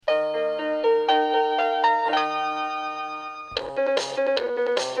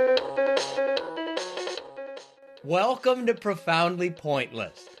Welcome to Profoundly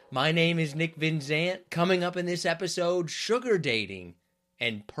Pointless. My name is Nick Vinzant. Coming up in this episode, sugar dating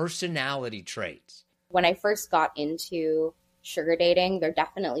and personality traits. When I first got into sugar dating, there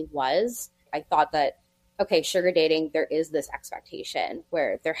definitely was. I thought that, okay, sugar dating, there is this expectation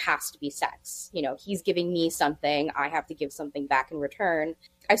where there has to be sex. You know, he's giving me something, I have to give something back in return.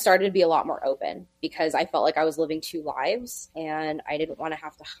 I started to be a lot more open because I felt like I was living two lives and I didn't want to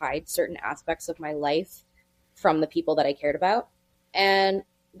have to hide certain aspects of my life from the people that I cared about. And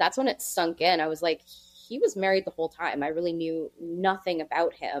that's when it sunk in. I was like, he was married the whole time. I really knew nothing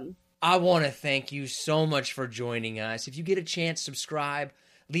about him. I want to thank you so much for joining us. If you get a chance, subscribe,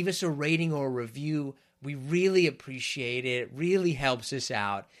 leave us a rating or a review. We really appreciate it. It really helps us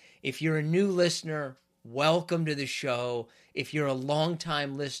out. If you're a new listener, welcome to the show. If you're a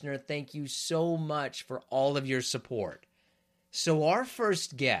longtime listener, thank you so much for all of your support. So our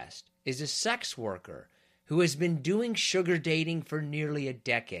first guest is a sex worker who has been doing sugar dating for nearly a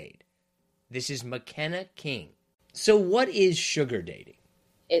decade. This is McKenna King. So what is sugar dating?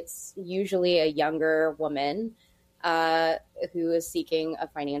 It's usually a younger woman who is seeking a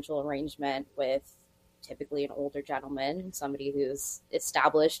financial arrangement with typically an older gentleman, somebody who's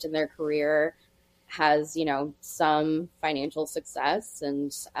established in their career, has, you know, some financial success,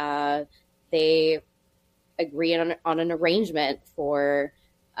 and they agree on an arrangement for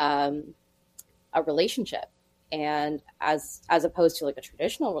a relationship. And as opposed to like a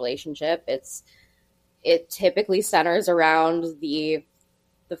traditional relationship, it typically centers around the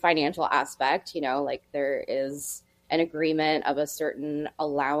financial aspect. You know, like there is an agreement of a certain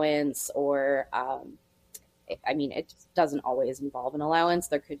allowance, or it doesn't always involve an allowance.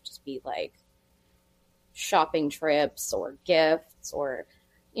 There could just be like shopping trips or gifts, or,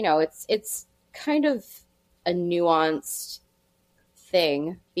 you know, it's kind of a nuanced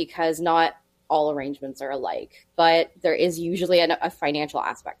thing because not all arrangements are alike, but there is usually a financial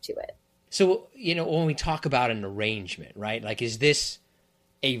aspect to it. So, you know, when we talk about an arrangement, right? Like, is this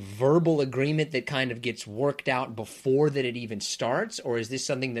a verbal agreement that kind of gets worked out before that it even starts? Or is this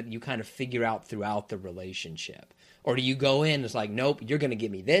something that you kind of figure out throughout the relationship? Or do you go in, it's like, nope, you're going to give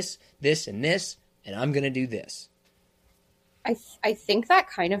me this, this, and this, and I'm going to do this? I think that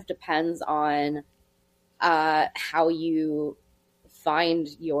kind of depends on how you find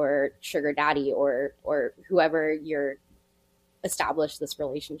your sugar daddy or whoever you're established this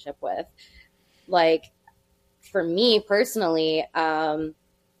relationship with. Like, for me personally,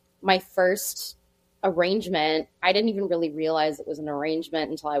 my first arrangement, I didn't even really realize it was an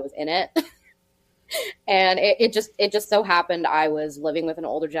arrangement until I was in it. And it just so happened I was living with an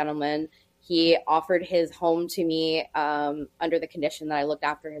older gentleman. He offered his home to me under the condition that I looked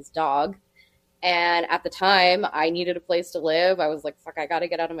after his dog. And at the time, I needed a place to live. I was like, fuck, I got to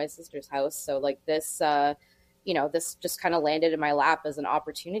get out of my sister's house. So like this, this just kind of landed in my lap as an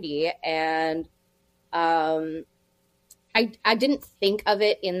opportunity. And I didn't think of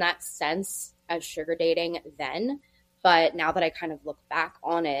it in that sense as sugar dating then. But now that I kind of look back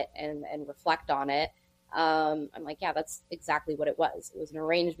on it and reflect on it, I'm like, yeah, that's exactly what it was. It was an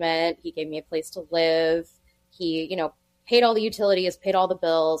arrangement. He gave me a place to live. He, you know, paid all the utilities, paid all the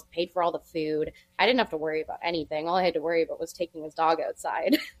bills, paid for all the food. I didn't have to worry about anything. All I had to worry about was taking his dog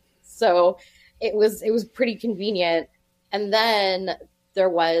outside. So it was pretty convenient. And then there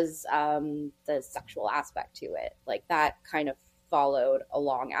was the sexual aspect to it. Like that kind of followed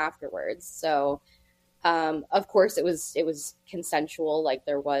along afterwards. So of course it was consensual. Like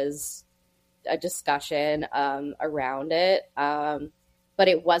there was a discussion around it. But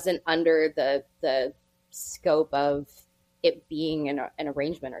it wasn't under the scope of it being an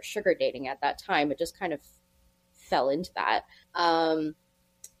arrangement or sugar dating at that time. It just kind of fell into that.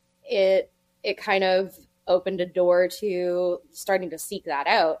 It kind of opened a door to starting to seek that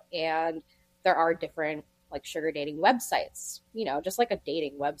out. And there are different like sugar dating websites, you know, just like a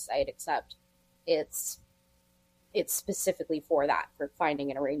dating website, except it's specifically for that, for finding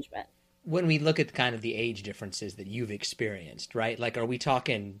an arrangement. When we look at kind of the age differences that you've experienced, right? Like, are we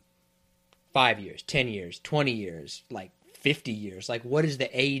talking 5 years, 10 years, 20 years, like 50 years? Like, what is the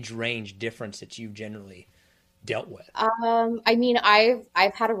age range difference that you've generally dealt with? I mean, I've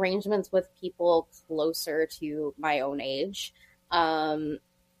had arrangements with people closer to my own age.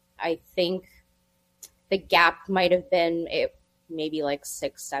 I think the gap might have been maybe like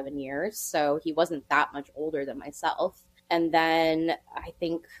 6-7 years. So he wasn't that much older than myself. And then I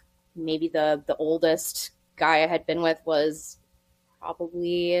think maybe the oldest guy I had been with was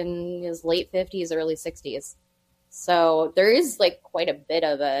probably in his late 50s, early 60s. So there is like quite a bit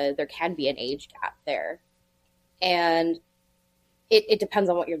of there can be an age gap there. And it depends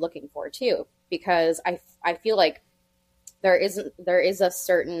on what you're looking for too. because I feel like there is a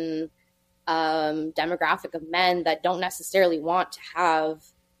certain demographic of men that don't necessarily want to have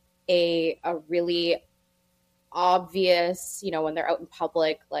a really obvious, when they're out in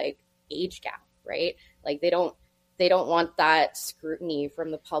public, like age gap, right? Like they don't want that scrutiny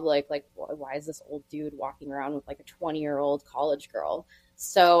from the public. Like, why is this old dude walking around with like a 20-year-old college girl?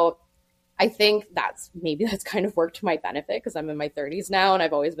 So I think that's kind of worked to my benefit because I'm in my 30s now and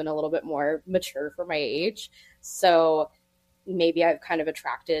I've always been a little bit more mature for my age. So maybe I've kind of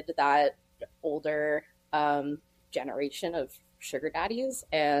attracted that older generation of sugar daddies,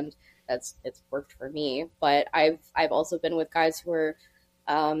 and it's worked for me. But I've also been with guys who are,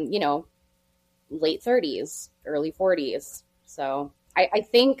 late 30s, early 40s. So I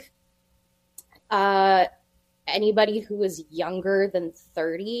think anybody who is younger than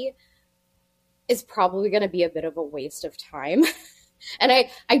 30 is probably going to be a bit of a waste of time. And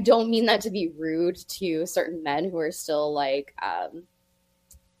I don't mean that to be rude to certain men who are still like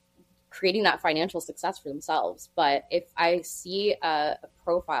creating that financial success for themselves. But if I see a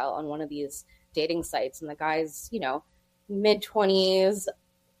profile on one of these dating sites and the guy's, mid 20s,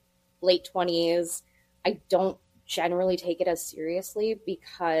 late 20s, I don't generally take it as seriously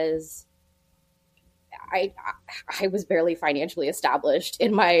because I was barely financially established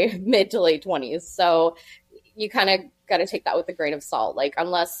in my mid to late 20s. So you kind of got to take that with a grain of salt. Like,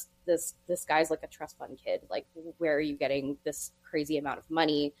 unless this guy's like a trust fund kid, like, where are you getting this crazy amount of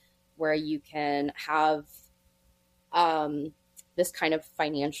money where you can have this kind of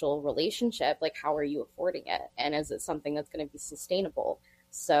financial relationship? Like, how are you affording it? And is it something that's going to be sustainable?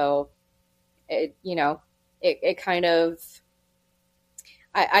 So it kind of,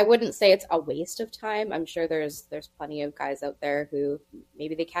 I wouldn't say it's a waste of time. I'm sure there's plenty of guys out there who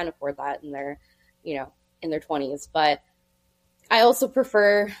maybe they can afford that in their, in their 20s. But I also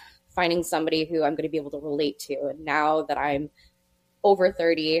prefer finding somebody who I'm going to be able to relate to. And now that I'm over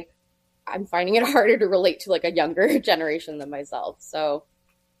 30, I'm finding it harder to relate to like a younger generation than myself. So,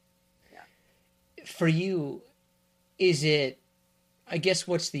 yeah. For you, is it, I guess,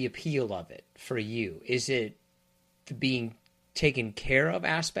 what's the appeal of it for you? Is it the being taken care of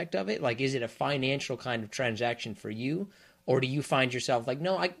aspect of it? Like, is it a financial kind of transaction for you? Or do you find yourself like,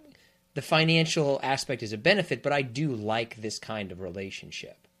 no, the financial aspect is a benefit, but I do like this kind of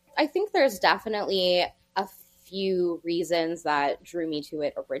relationship? I think there's definitely a few reasons that drew me to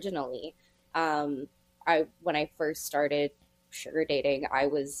it originally. When I first started sugar dating, I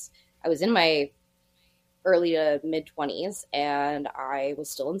was in my early to mid 20s and I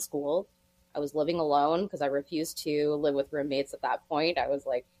was still in school. I was living alone because I refused to live with roommates at that point. I was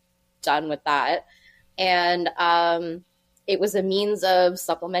like done with that. And it was a means of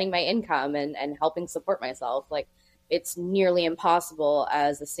supplementing my income and helping support myself. Like, it's nearly impossible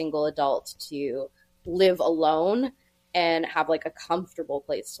as a single adult to live alone and have like a comfortable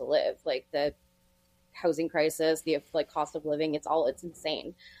place to live. Like, the housing crisis, the like cost of living, it's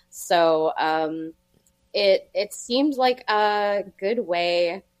insane. So it seemed like a good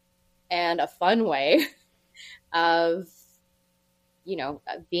way and a fun way of,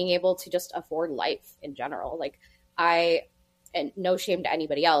 being able to just afford life in general. Like, and no shame to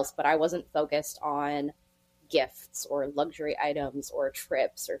anybody else, but I wasn't focused on gifts or luxury items or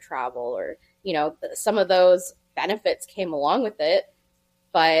trips or travel or, some of those benefits came along with it.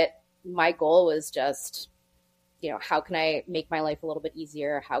 But my goal was just, how can I make my life a little bit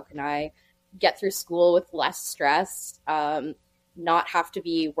easier? How can I get through school with less stress? Not have to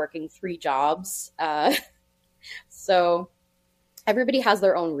be working 3 jobs. So everybody has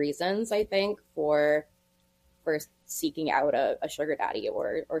their own reasons, I think, for seeking out a sugar daddy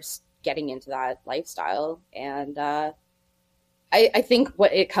or getting into that lifestyle. And I think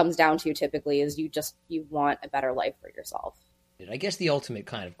what it comes down to typically is you want a better life for yourself. I guess the ultimate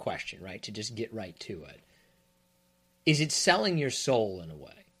kind of question, right, to just get right to it, is it selling your soul in a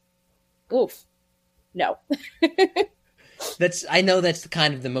way? Oof. No. I know that's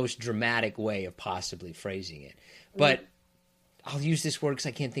kind of the most dramatic way of possibly phrasing it, but I'll use this word because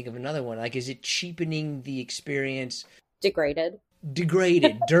I can't think of another one. Like, is it cheapening the experience? Degraded,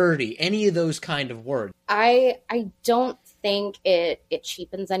 dirty, any of those kind of words? I don't think it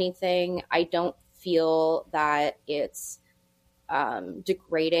cheapens anything. I don't feel that it's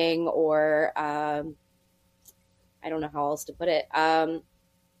degrading or I don't know how else to put it.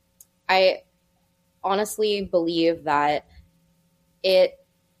 I honestly believe that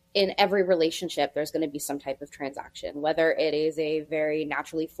in every relationship, there's going to be some type of transaction, whether it is a very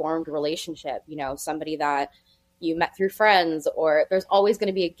naturally formed relationship, somebody that you met through friends, or there's always going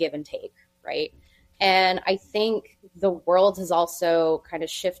to be a give and take, right? And I think the world has also kind of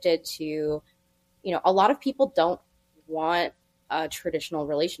shifted to a lot of people don't want a traditional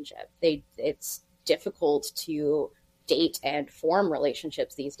relationship. It's difficult to date and form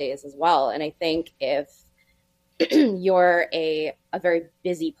relationships these days as well. And I think if you're a very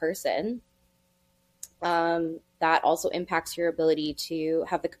busy person, that also impacts your ability to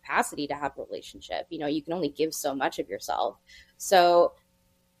have the capacity to have a relationship. You can only give so much of yourself. So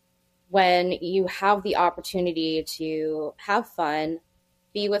when you have the opportunity to have fun,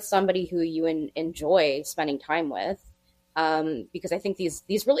 be with somebody who you enjoy spending time with, because I think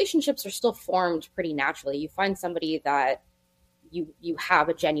these relationships are still formed pretty naturally. You find somebody that you have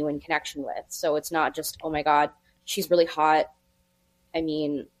a genuine connection with. So it's not just, oh my God, she's really hot. I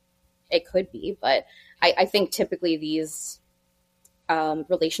mean, it could be, but I think typically these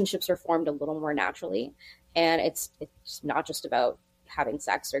relationships are formed a little more naturally. And it's not just about having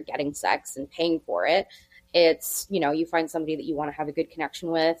sex or getting sex and paying for it. It's, you find somebody that you want to have a good connection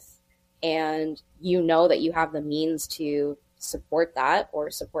with, and that you have the means to support that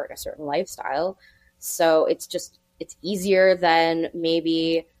or support a certain lifestyle. So it's easier than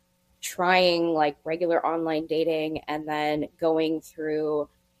maybe trying like regular online dating and then going through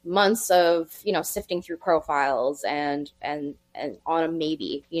months of, sifting through profiles and on a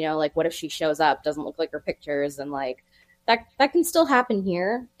maybe, like what if she shows up, doesn't look like her pictures, and like that can still happen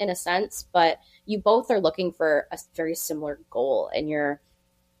here in a sense, but you both are looking for a very similar goal, and you're,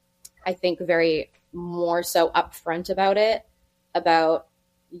 I think, very more so upfront about it, about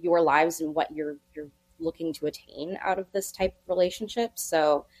your lives and what you're looking to attain out of this type of relationship.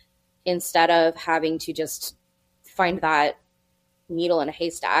 So instead of having to just find that needle in a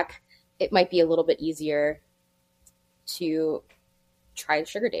haystack, it might be a little bit easier to try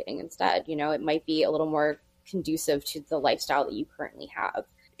sugar dating instead. It might be a little more conducive to the lifestyle that you currently have.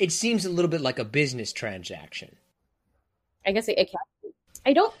 It seems a little bit like a business transaction. I guess it can.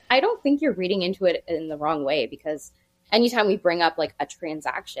 I don't think you're reading into it in the wrong way, because anytime we bring up like a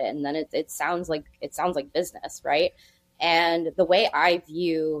transaction, then it sounds like business, right? And the way I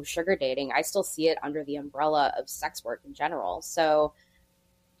view sugar dating, I still see it under the umbrella of sex work in general. So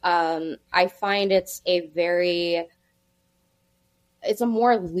I find it's a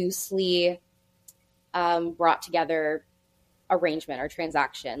more loosely brought together arrangement or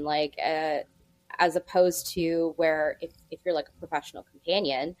transaction, like as opposed to where if you're like a professional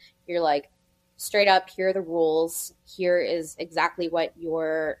companion, you're like straight up, here are the rules, here is exactly what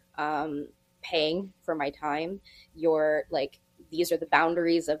you're paying for my time, you're like, these are the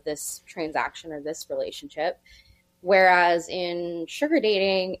boundaries of this transaction or this relationship. Whereas in sugar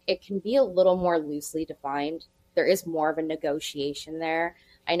dating, it can be a little more loosely defined. There is more of a negotiation there.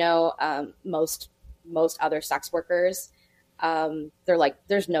 I know most other sex workers, they're like,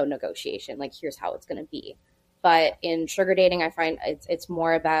 there's no negotiation, like here's how it's going to be. But in sugar dating, I find it's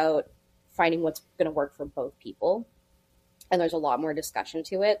more about finding what's going to work for both people, and there's a lot more discussion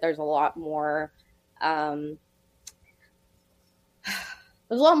to it. There's a lot more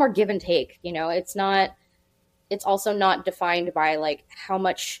give and take. It's also not defined by like how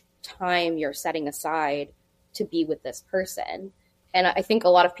much time you're setting aside to be with this person. And I think a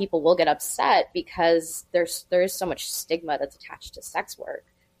lot of people will get upset because there's so much stigma that's attached to sex work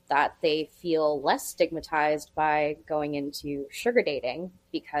that they feel less stigmatized by going into sugar dating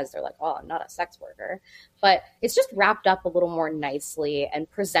because they're like, well, I'm not a sex worker. But it's just wrapped up a little more nicely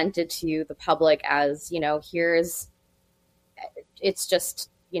and presented to the public as, it's just,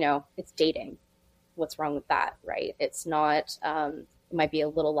 it's dating. What's wrong with that, right? It's not, it might be a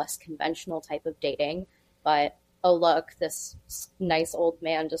little less conventional type of dating, but oh, look, this nice old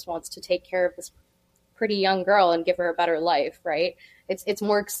man just wants to take care of this pretty young girl and give her a better life, right? It's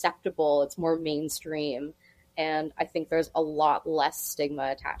more acceptable, it's more mainstream, and I think there's a lot less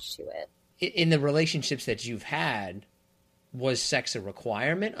stigma attached to it. In the relationships that you've had, was sex a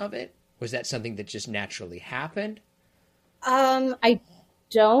requirement of it? Was that something that just naturally happened? I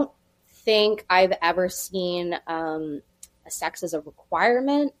don't think I've ever seen sex as a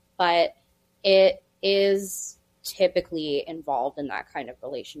requirement, but it is typically involved in that kind of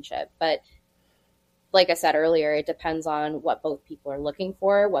relationship. But like I said earlier, it depends on what both people are looking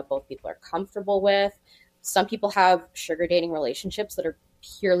for, what both people are comfortable with. Some people have sugar dating relationships that are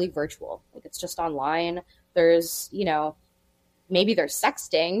purely virtual. Like it's just online. There's, maybe there's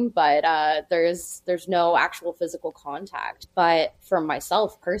sexting, but there's no actual physical contact. But for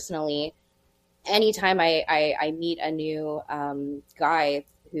myself personally, anytime I meet a new guy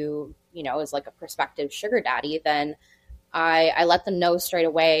who, is like a prospective sugar daddy, then I let them know straight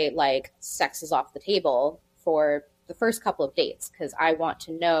away, like, sex is off the table for the first couple of dates, because I want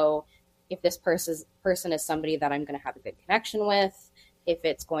to know if this person is somebody that I'm going to have a good connection with, if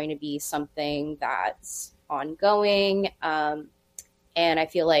it's going to be something that's ongoing. And I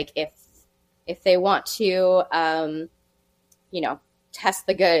feel like if they want to, test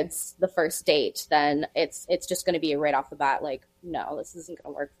the goods the first date, then it's just going to be right off the bat like, no, this isn't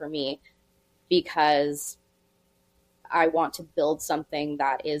going to work for me, because I want to build something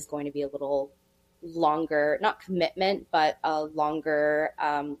that is going to be a little longer, not commitment, but a longer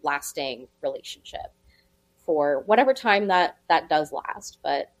lasting relationship for whatever time that does last.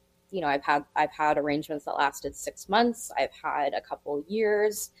 But I've had arrangements that lasted 6 months. I've had a couple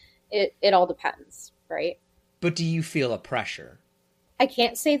years. It all depends, right? But do you feel a pressure? I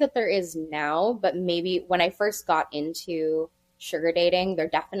can't say that there is now, but maybe when I first got into sugar dating, there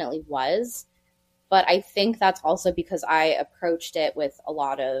definitely was. But I think that's also because I approached it with a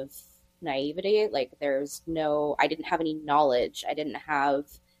lot of naivety. Like I didn't have any knowledge. I didn't have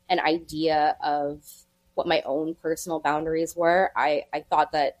an idea of what my own personal boundaries were. I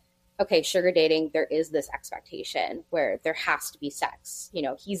thought that, okay, sugar dating, there is this expectation where there has to be sex.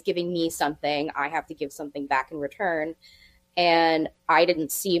 He's giving me something, I have to give something back in return. And I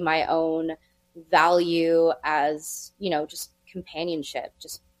didn't see my own value as, just companionship,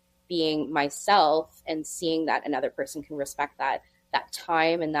 just being myself, and seeing that another person can respect that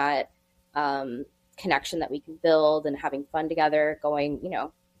time and that connection that we can build, and having fun together, going,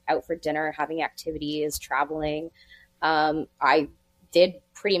 out for dinner, having activities, traveling. I did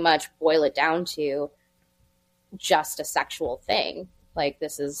pretty much boil it down to just a sexual thing. Like,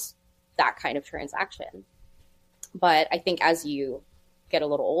 this is that kind of transaction. But I think as you get a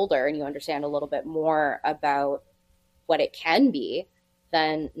little older and you understand a little bit more about what it can be,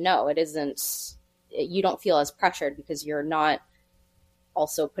 then no, it isn't. You don't feel as pressured, because you're not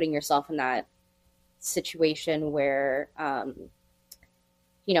also putting yourself in that situation where,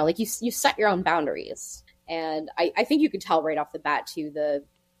 like you set your own boundaries. And I think you can tell right off the bat too, the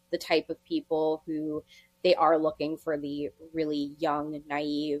type of people who they are looking for, the really young,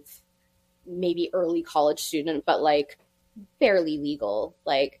 naive, maybe early college student, but like barely legal.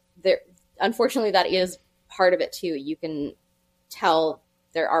 Like, unfortunately, that is part of it too. You can tell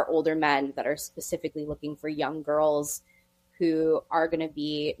there are older men that are specifically looking for young girls who are going to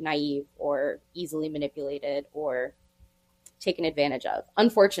be naive or easily manipulated or taken advantage of,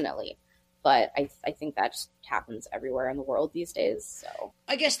 unfortunately. But I think that just happens everywhere in the world these days. So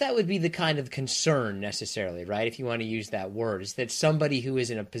I guess that would be the kind of concern necessarily, right? If you want to use that word, is that somebody who is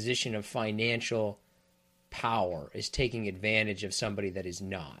in a position of financial power is taking advantage of somebody that is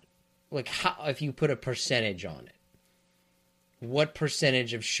not. Like, how, if you put a percentage on it, what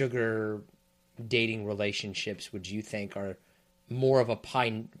percentage of sugar dating relationships would you think are more of a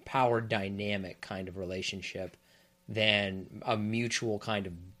power dynamic kind of relationship than a mutual kind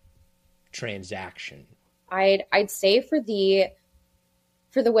of transaction? I'd say for the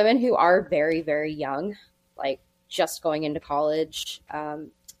women who are very, very young, like just going into college,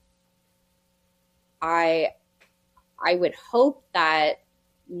 I would hope that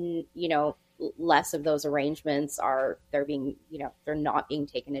less of those arrangements they're not being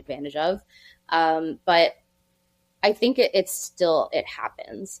taken advantage of. But I think it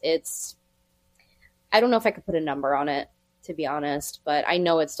happens. I don't know if I could put a number on it, to be honest, but I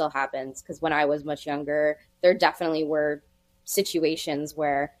know it still happens, because when I was much younger, there definitely were situations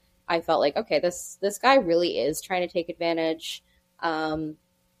where I felt like, okay, this guy really is trying to take advantage. The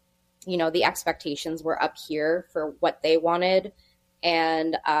expectations were up here for what they wanted,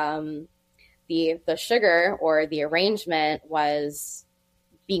 and the sugar or the arrangement was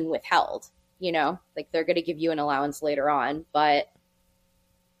being withheld. Like, they're going to give you an allowance later on, but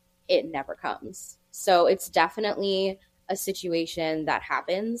it never comes. So it's definitely a situation that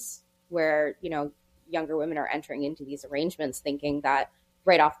happens where, younger women are entering into these arrangements thinking that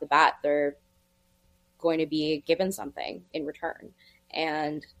right off the bat, they're going to be given something in return.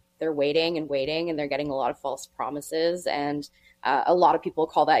 And they're waiting and waiting, and they're getting a lot of false promises. And a lot of people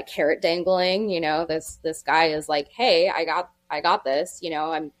call that carrot dangling. This guy is like, hey, I got this,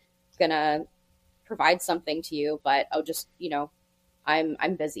 I'm going to provide something to you, but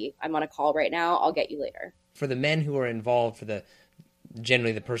I'm busy. I'm on a call right now. I'll get you later. For the men who are involved,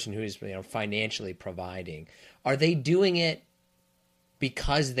 generally the person who is financially providing, are they doing it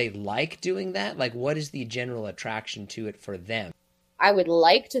because they like doing that? Like, what is the general attraction to it for them? I would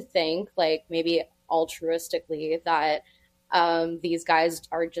like to think, like, maybe altruistically, that these guys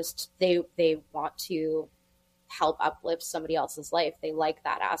are just, they want to help uplift somebody else's life. They like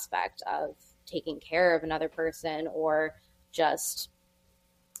that aspect of taking care of another person, or just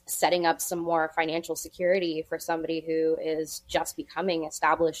setting up some more financial security for somebody who is just becoming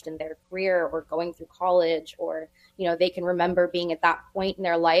established in their career or going through college, or, you know, they can remember being at that point in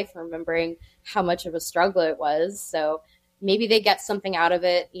their life, remembering how much of a struggle it was. So maybe they get something out of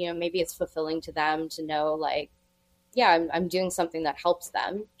it. You know, maybe it's fulfilling to them to know, like, yeah, I'm doing something that helps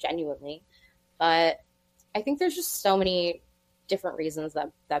them genuinely. But I think there's just so many different reasons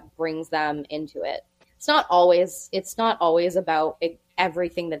that brings them into it. It's not always about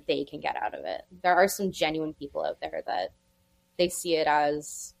everything that they can get out of it. There are some genuine people out there that they see it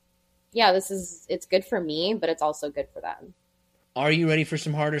as, yeah, it's good for me, but it's also good for them. Are you ready for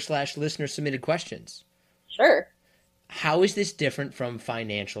some harder/listener submitted questions? Sure. How is this different from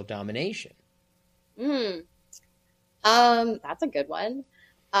financial domination? That's a good one.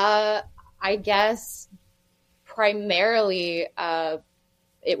 I guess primarily,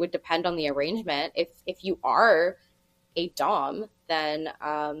 it would depend on the arrangement. If you are a dom, then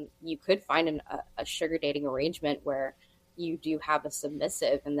you could find a sugar dating arrangement where you do have a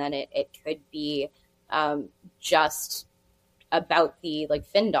submissive, and then it could be just about the like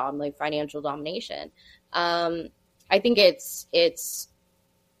findom, like financial domination. I think it's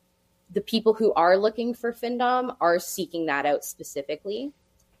the people who are looking for findom are seeking that out specifically.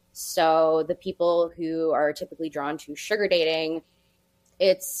 So the people who are typically drawn to sugar dating,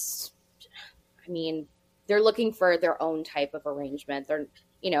 they're looking for their own type of arrangement. They're,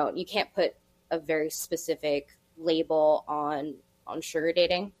 you know, you can't put a very specific label on sugar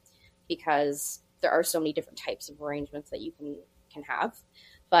dating because there are so many different types of arrangements that you can have.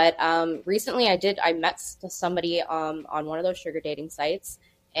 But recently I met somebody on one of those sugar dating sites,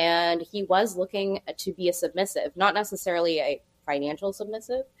 and he was looking to be a submissive, not necessarily a financial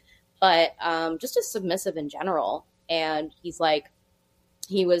submissive, but just a submissive in general. And he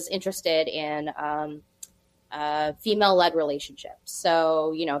was interested in female-led relationships.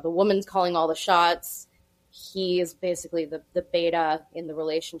 So, you know, the woman's calling all the shots. He is basically the beta in the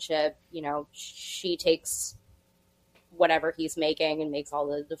relationship. You know, she takes whatever he's making and makes all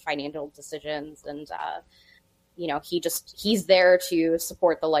the financial decisions. And, you know, he's there to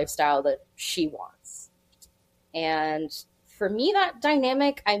support the lifestyle that she wants. And for me, that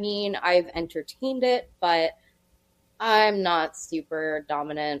dynamic, I mean, I've entertained it, but I'm not super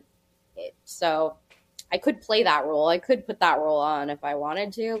dominant. So I could play that role. I could put that role on if I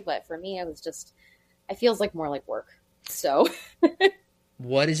wanted to, but for me, it feels like more like work. So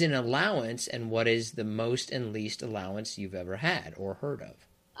what is an allowance, and what is the most and least allowance you've ever had or heard of?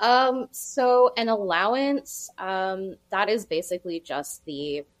 So an allowance, that is basically just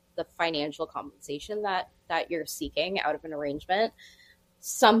the financial compensation that you're seeking out of an arrangement.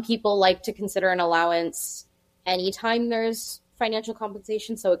 Some people like to consider an allowance anytime there's financial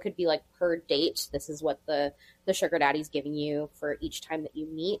compensation. So it could be like per date. This is what the sugar daddy's giving you for each time that you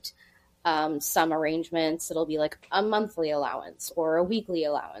meet. Some arrangements, it'll be like a monthly allowance or a weekly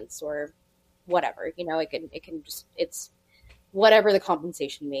allowance or whatever, you know, it can just, it's whatever the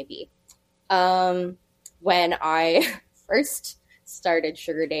compensation may be. When I first started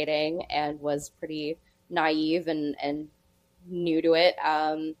sugar dating and was pretty naive and new to it,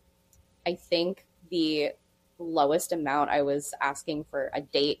 I think the lowest amount I was asking for a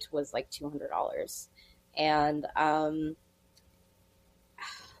date was like $200. And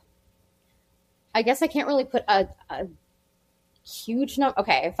I guess I can't really put a huge number.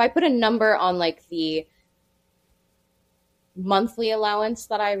 Okay, if I put a number on like the monthly allowance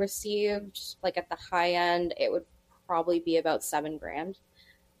that I received, like at the high end, it would probably be about $7,000.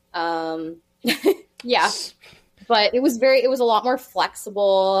 Yeah, but it was a lot more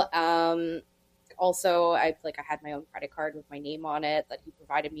flexible. Also, I had my own credit card with my name on it that he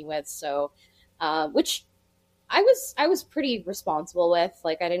provided me with. So, which I was pretty responsible with.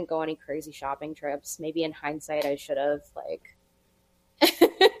 Like, I didn't go on any crazy shopping trips. Maybe in hindsight, I should have, like,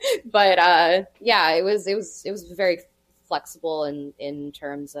 but yeah, it was very flexible in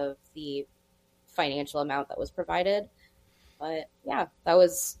terms of the financial amount that was provided. But yeah, that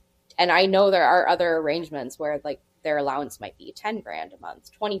was, and I know there are other arrangements where like their allowance might be $10,000 a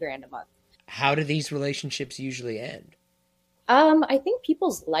month, $20,000 a month. How do these relationships usually end? I think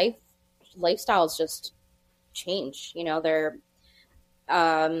people's lifestyles just change. You know, they're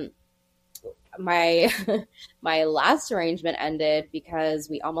my my last arrangement ended because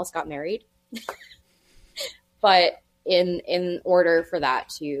we almost got married. But in order for that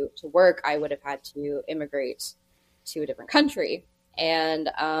to work, I would have had to immigrate to a different country. And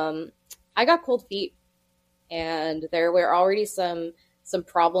I got cold feet, and there were already some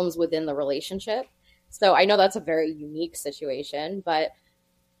problems within the relationship. So I know that's a very unique situation, but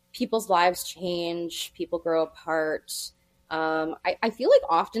people's lives change, people grow apart. I feel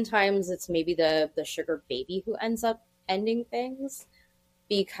like oftentimes it's maybe the sugar baby who ends up ending things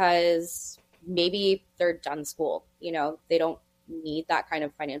because maybe they're done school. You know, they don't need that kind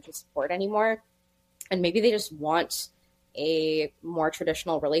of financial support anymore. And maybe they just want a more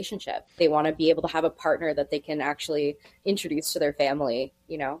traditional relationship. They want to be able to have a partner that they can actually introduce to their family,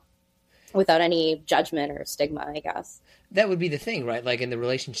 you know, without any judgment or stigma, I guess. That would be the thing, right? Like in the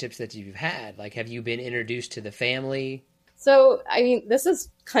relationships that you've had, like have you been introduced to the family? So, I mean, this is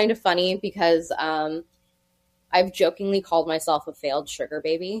kind of funny because I've jokingly called myself a failed sugar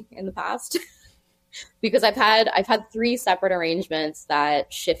baby in the past because I've had three separate arrangements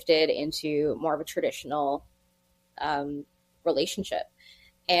that shifted into more of a traditional relationship.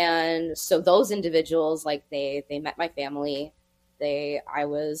 And so those individuals, like they met my family. I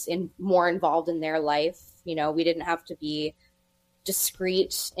was more involved in their life. You know, we didn't have to be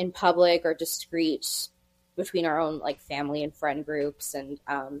discreet in public or discreet between our own like family and friend groups. And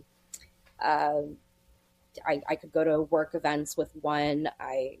I could go to work events with one.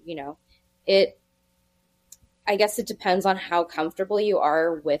 I guess it depends on how comfortable you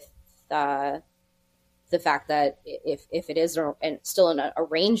are with the fact that if it is still an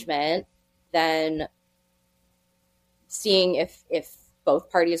arrangement, then seeing if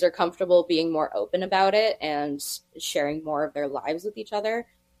both parties are comfortable being more open about it and sharing more of their lives with each other,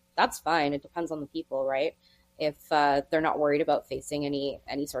 that's fine. It depends on the people, right? If they're not worried about facing any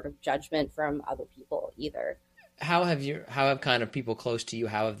sort of judgment from other people either. How have kind of people close to you,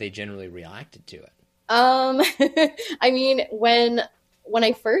 how have they generally reacted to it? I mean, when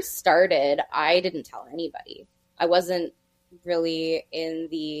I first started, I didn't tell anybody. I wasn't really in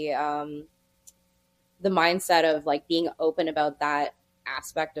the mindset of like being open about that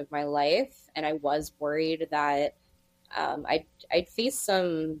aspect of my life, and I was worried that I'd face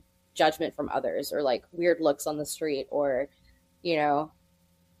some judgment from others or like weird looks on the street or, you know,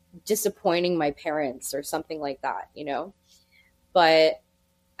 disappointing my parents or something like that, you know. But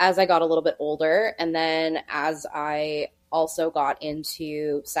as I got a little bit older, and then as I also got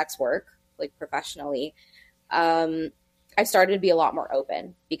into sex work, like professionally, I started to be a lot more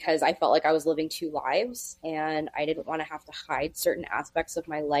open because I felt like I was living two lives and I didn't want to have to hide certain aspects of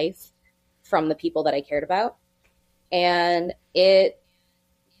my life from the people that I cared about. And it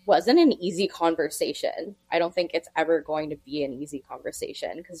wasn't an easy conversation. I don't think it's ever going to be an easy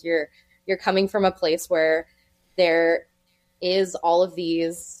conversation because you're coming from a place where there is all of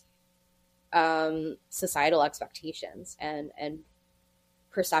these societal expectations and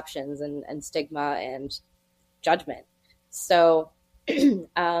perceptions and stigma and judgment. So, yeah,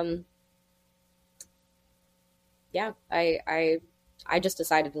 I just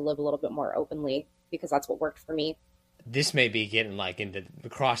decided to live a little bit more openly because that's what worked for me. This may be getting like into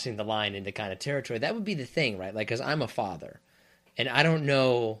crossing the line into kind of territory. That would be the thing, right? Like, because I'm a father, and I don't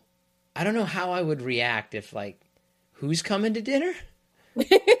know how I would react if like, who's coming to dinner?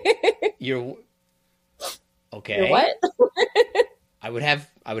 You're okay. You're what? I would have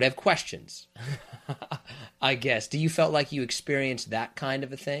questions. I guess. Do you felt like you experienced that kind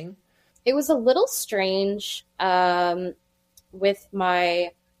of a thing? It was a little strange with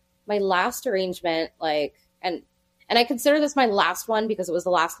my last arrangement, like, and I consider this my last one because it was the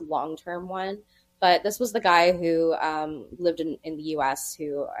last long-term one. But this was the guy who lived in the U.S.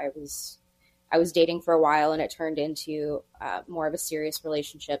 who I was dating for a while, and it turned into more of a serious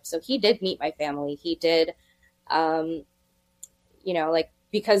relationship. So he did meet my family. He did, like,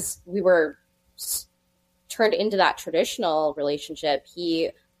 because we were turned into that traditional relationship,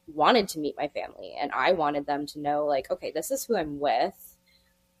 he wanted to meet my family, and I wanted them to know, like, okay, this is who I'm with.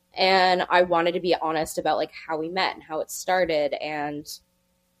 And I wanted to be honest about like how we met and how it started. And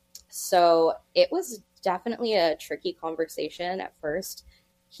so it was definitely a tricky conversation at first.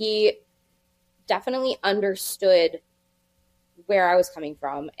 He definitely understood where I was coming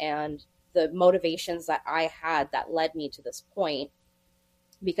from and the motivations that I had that led me to this point,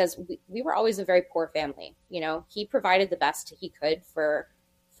 because we were always a very poor family. You know, he provided the best he could for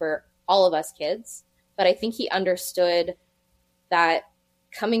all of us kids. But I think he understood that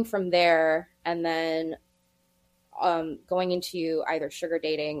coming from there and then going into either sugar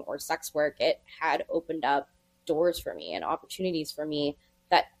dating or sex work, it had opened up doors for me and opportunities for me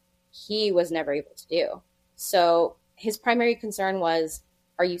that he was never able to do. So his primary concern was,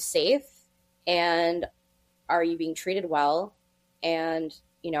 are you safe? And are you being treated well? And,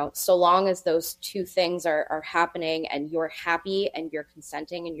 you know, so long as those two things are happening and you're happy and you're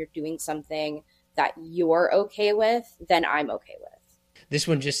consenting and you're doing something that you're okay with, then I'm okay with. This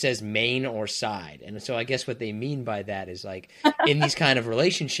one just says main or side. And so I guess what they mean by that is like in these kind of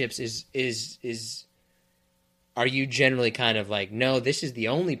relationships is Are you generally kind of like, no, this is the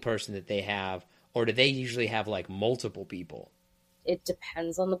only person that they have, or do they usually have like multiple people? It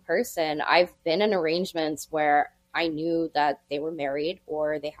depends on the person. I've been in arrangements where I knew that they were married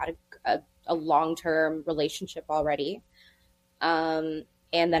or they had a long-term relationship already. And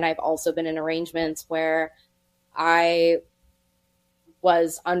then I've also been in arrangements where I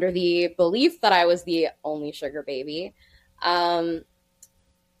was under the belief that I was the only sugar baby, or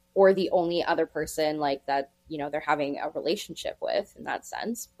the only other person like that, they're having a relationship with in that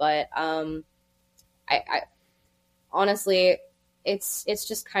sense. But I honestly, it's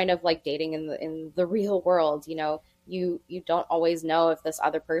just kind of like dating in the real world. You don't always know if this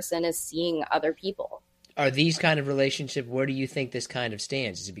other person is seeing other people. Are these kind of relationship, where do you think this kind of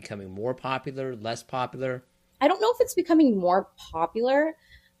stands? Is it becoming more popular, less popular? I don't know if it's becoming more popular.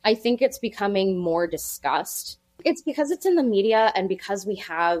 I think it's becoming more discussed. It's because it's in the media and because we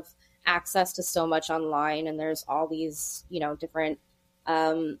have access to so much online, and there's all these, different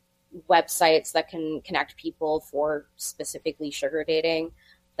websites that can connect people for specifically sugar dating,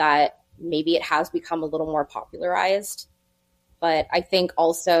 that maybe it has become a little more popularized. But I think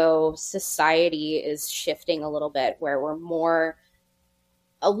also society is shifting a little bit, where we're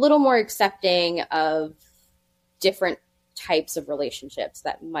a little more accepting of different types of relationships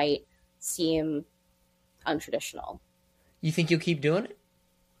that might seem untraditional. You think you'll keep doing it?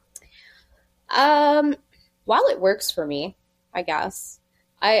 While it works for me, I guess.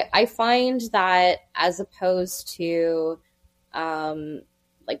 I find that as opposed to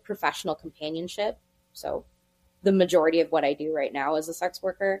like professional companionship, so the majority of what I do right now as a sex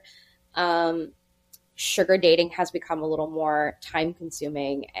worker, sugar dating has become a little more time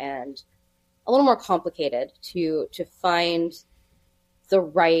consuming and a little more complicated to find the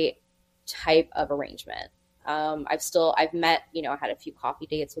right type of arrangement. I've met, had a few coffee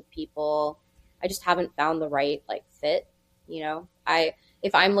dates with people. I just haven't found the right like fit.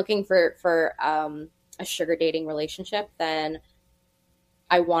 If I'm looking for a sugar dating relationship, then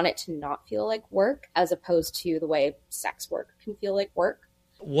I want it to not feel like work, as opposed to the way sex work can feel like work.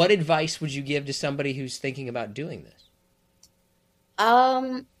 What advice would you give to somebody who's thinking about doing this?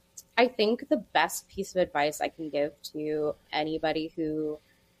 I think the best piece of advice I can give to anybody who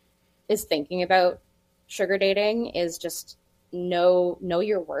is thinking about sugar dating is just know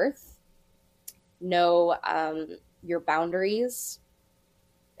your worth, know your boundaries.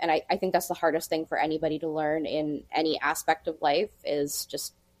 And I think that's the hardest thing for anybody to learn in any aspect of life, is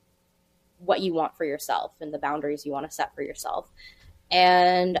just what you want for yourself and the boundaries you want to set for yourself.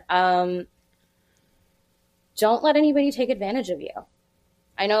 And don't let anybody take advantage of you.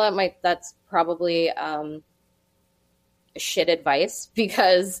 I know that's probably shit advice,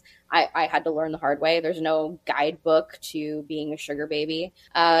 because I had to learn the hard way. There's no guidebook to being a sugar baby.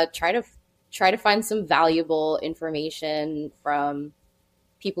 Try to find some valuable information from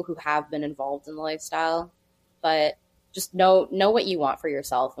people who have been involved in the lifestyle, but just know what you want for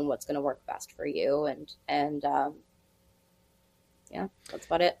yourself and what's going to work best for you. And yeah, that's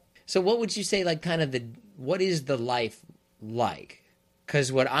about it. So what would you say, like, kind of what is the life like?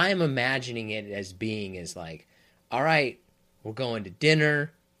 Because what I'm imagining it as being is like, all right, we're going to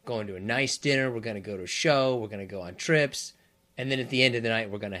dinner, going to a nice dinner, we're going to go to a show, we're going to go on trips, and then at the end of the night,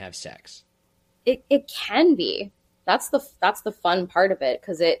 we're going to have sex. It can be. That's the fun part of it,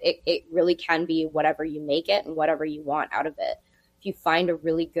 because it really can be whatever you make it and whatever you want out of it. If you find a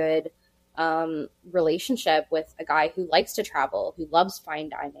really good relationship with a guy who likes to travel, who loves fine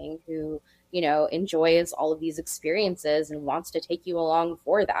dining, who enjoys all of these experiences and wants to take you along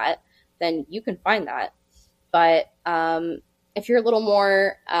for that, then you can find that. But if you're a little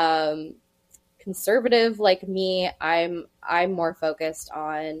more conservative like me, I'm more focused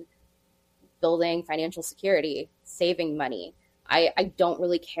on building financial security, saving money. I don't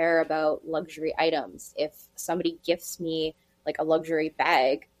really care about luxury items. If somebody gifts me like a luxury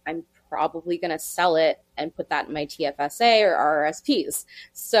bag, I'm probably going to sell it and put that in my TFSA or RRSPs.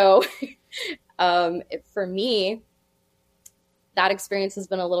 So for me, that experience has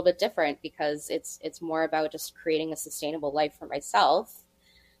been a little bit different, because it's more about just creating a sustainable life for myself.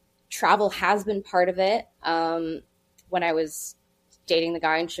 Travel has been part of it. When I was dating the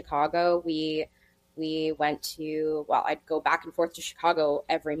guy in Chicago, we went to, I'd go back and forth to Chicago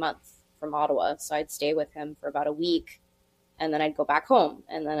every month from Ottawa. So I'd stay with him for about a week, and then I'd go back home,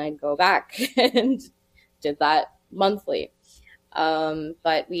 and then I'd go back and did that monthly.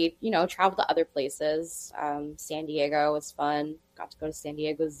 But we, traveled to other places. San Diego was fun. Got to go to San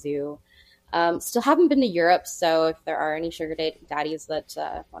Diego Zoo. Still haven't been to Europe. So if there are any sugar daddies that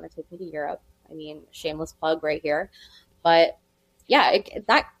want to take me to Europe, shameless plug right here. But yeah,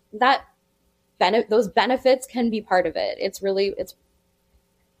 that those benefits can be part of it. It's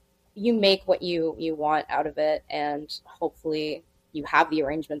you make what you want out of it, and hopefully you have the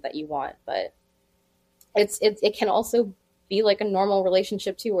arrangement that you want. But it can also be like a normal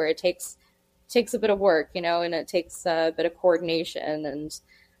relationship too, where it takes a bit of work, and it takes a bit of coordination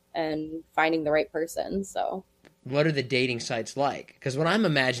and finding the right person. So what are the dating sites like? Because what I'm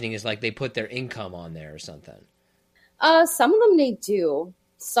imagining is like they put their income on there or something. Some of them they do.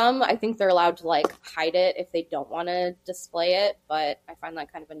 Some, I think they're allowed to like hide it if they don't want to display it, but I find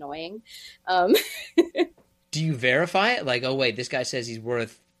that kind of annoying. Do you verify it? Like, oh wait, this guy says he's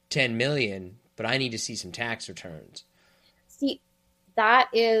worth 10 million, but I need to see some tax returns. See, that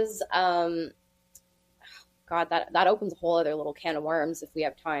is, God, that opens a whole other little can of worms if we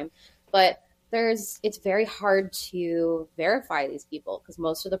have time. But it's very hard to verify these people because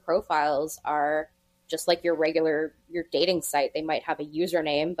most of the profiles are just like your dating site. They might have a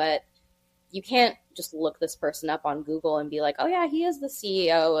username, but you can't just look this person up on Google and be like, oh yeah, he is the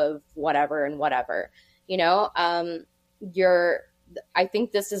CEO of whatever and whatever. I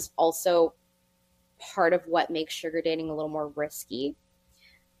think this is also part of what makes sugar dating a little more risky,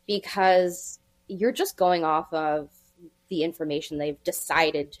 because you're just going off of the information they've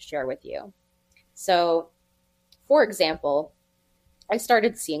decided to share with you. So, for example, I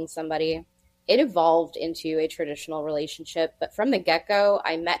started seeing somebody. It evolved into a traditional relationship, but from the get-go,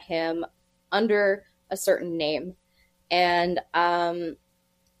 I met him under a certain name. And I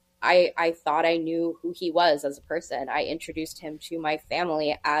thought I knew who he was as a person. I introduced him to my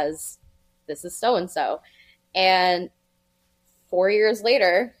family as, this is so-and-so. And 4 years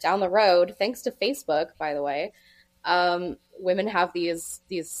later, down the road, thanks to Facebook, by the way, women have these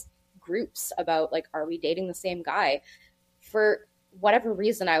groups about, like, are we dating the same guy? For whatever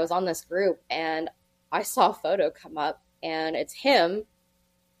reason, I was on this group and I saw a photo come up and it's him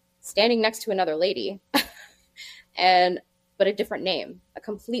standing next to another lady but a different name, a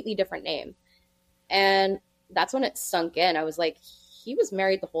completely different name. And that's when it sunk in. I was like, he was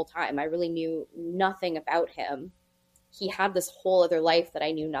married the whole time. I really knew nothing about him. He had this whole other life that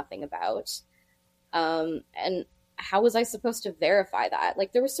I knew nothing about. And how was I supposed to verify that?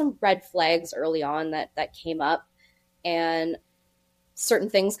 Like, there were some red flags early on that came up, and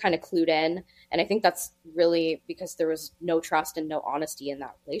certain things kind of clued in. And I think that's really because there was no trust and no honesty in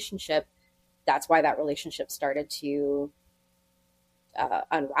that relationship. That's why that relationship started to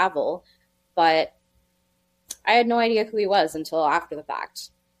unravel. But I had no idea who he was until after the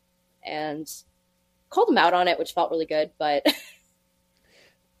fact, and called him out on it, which felt really good. But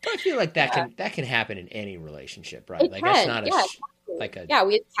I feel like that can happen in any relationship, right? It like can. that's not Yeah,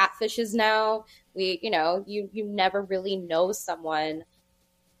 we have catfishes now. You never really know someone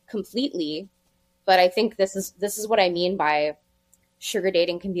completely. But I think this is what I mean by sugar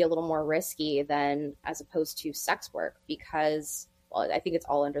dating can be a little more risky than as opposed to sex work, because, well, I think it's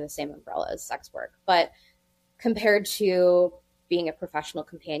all under the same umbrella as sex work. But compared to being a professional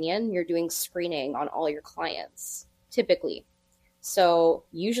companion, you're doing screening on all your clients, typically. So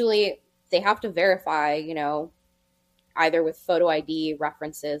usually they have to verify, either with photo ID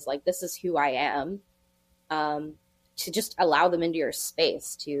references, like this is who I am, to just allow them into your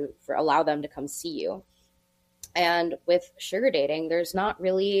space, allow them to come see you. And with sugar dating, there's not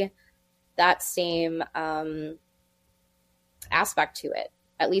really that same aspect to it,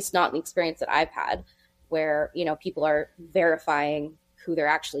 at least not in the experience that I've had, where, people are verifying who they're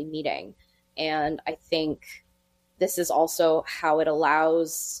actually meeting. And I think this is also how it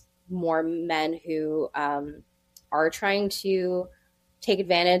allows more men who are trying to take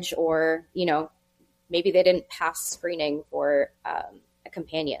advantage, or, maybe they didn't pass screening for a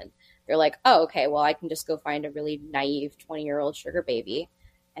companion. They're like, oh, okay, well, I can just go find a really naive 20-year-old sugar baby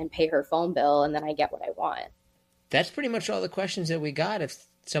and pay her phone bill, and then I get what I want. That's pretty much all the questions that we got. If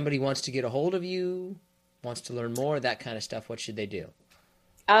somebody wants to get a hold of you, wants to learn more, that kind of stuff, what should they do?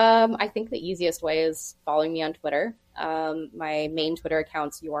 I think the easiest way is following me on Twitter. My main Twitter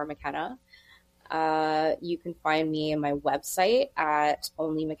account's McKenna. You can find me on my website at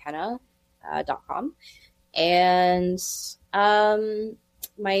onlymckenna.com. And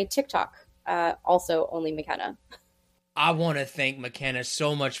my TikTok, also McKenna. I want to thank McKenna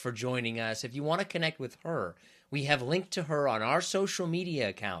so much for joining us. If you want to connect with her, we have linked to her on our social media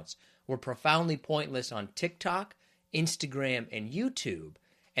accounts. We're Profoundly Pointless on TikTok, Instagram, and YouTube.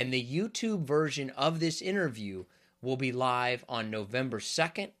 And the YouTube version of this interview will be live on November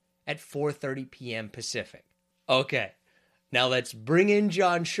 2nd at 4:30 p.m. Pacific. Okay, now let's bring in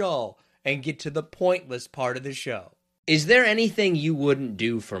John Shull and get to the pointless part of the show. Is there anything you wouldn't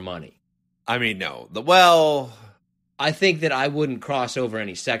do for money? I mean, no. Well, I think that I wouldn't cross over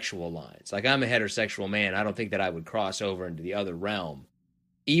any sexual lines. Like, I'm a heterosexual man. I don't think that I would cross over into the other realm,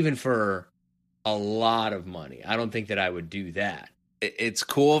 even for a lot of money. I don't think that I would do that. It's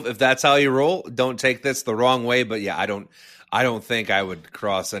cool if that's how you roll. Don't take this the wrong way, but yeah, I don't think I would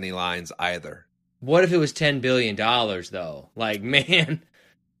cross any lines either. What if it was $10 billion though? Like, man,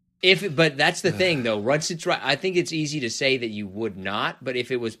 but that's the thing though. Once it's right, I think it's easy to say that you would not, but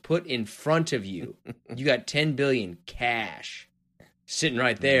if it was put in front of you, you got 10 billion cash sitting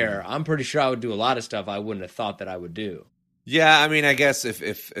right there. I'm pretty sure I would do a lot of stuff I wouldn't have thought that I would do. Yeah, I mean, I guess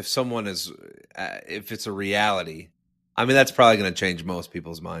if someone is, if it's a reality, I mean, that's probably going to change most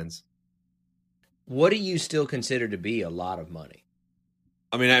people's minds. What do you still consider to be a lot of money?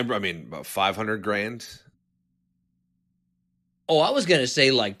 I mean, about 500 grand. Oh, I was going to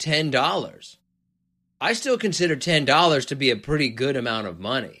say like $10. I still consider $10 to be a pretty good amount of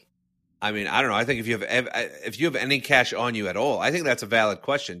money. I mean, I don't know. I think if you have any cash on you at all, I think that's a valid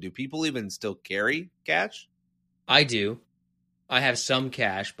question. Do people even still carry cash? I do. I have some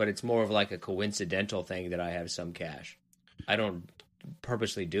cash, but it's more of like a coincidental thing that I have some cash. I don't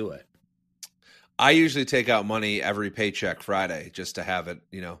purposely do it. I usually take out money every paycheck Friday just to have it,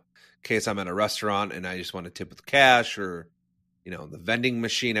 in case I'm at a restaurant and I just want to tip with cash, or, the vending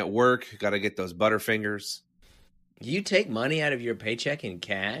machine at work. Got to get those Butterfingers. You take money out of your paycheck in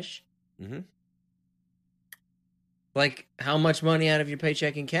cash? Mm-hmm. Like, how much money out of your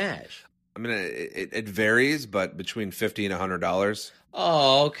paycheck in cash? I mean, it varies, but between $50 and $100.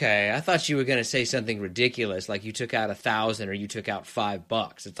 Oh, okay. I thought you were going to say something ridiculous, like you took out 1,000 or you took out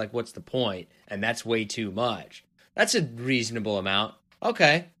 $5. It's like, what's the point? And that's way too much. That's a reasonable amount.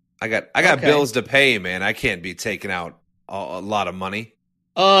 Okay. I got bills to pay, man. I can't be taking out a lot of money.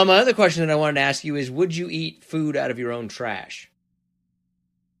 My other question that I wanted to ask you is, would you eat food out of your own trash?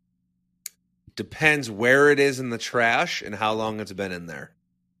 Depends where it is in the trash and how long it's been in there.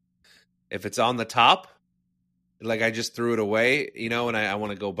 If it's on the top, like I just threw it away, and I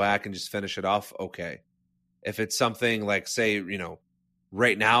want to go back and just finish it off, okay. If it's something like, say,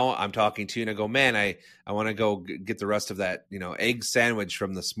 right now I'm talking to you and I go, man, I want to go get the rest of that, egg sandwich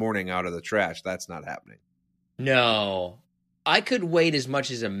from this morning out of the trash. That's not happening. No. I could wait as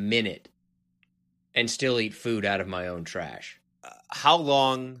much as a minute and still eat food out of my own trash. How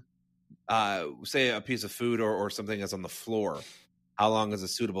long, say a piece of food or something that's on the floor, how long is a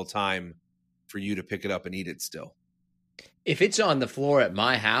suitable time for you to pick it up and eat it still? If it's on the floor at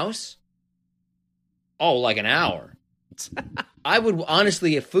my house, like an hour. I would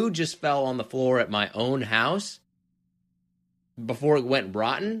honestly, if food just fell on the floor at my own house before it went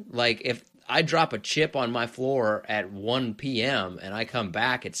rotten, like if I drop a chip on my floor at 1 p.m. and I come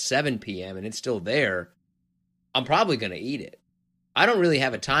back at 7 p.m. and it's still there, I'm probably going to eat it. I don't really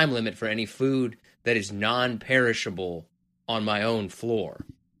have a time limit for any food that is non-perishable on my own floor.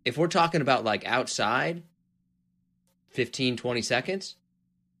 If we're talking about like outside, 15, 20 seconds.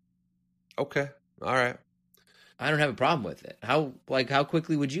 Okay. All right. I don't have a problem with it. How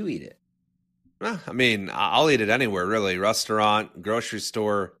quickly would you eat it? I mean, I'll eat it anywhere, really. Restaurant, grocery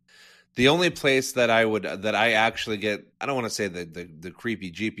store. The only place that I actually get, I don't want to say the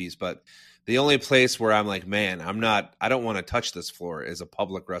creepy jeepies, but the only place where I'm like, man, I don't want to touch this floor is a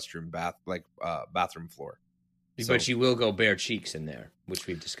public restroom bathroom floor. But you will go bare cheeks in there, which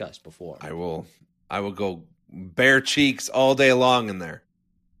we've discussed before. I will go bare cheeks all day long in there.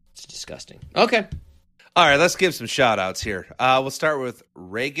 It's disgusting. Okay. All right, let's give some shout-outs here. We'll start with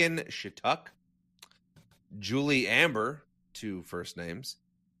Reagan Shituk, Julie Amber, 2 first names,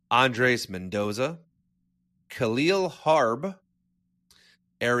 Andres Mendoza, Khalil Harb,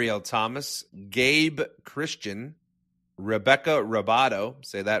 Ariel Thomas, Gabe Christian, Rebecca Rabato,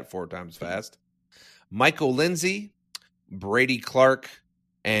 say that 4 times fast, Michael Lindsay, Brady Clark,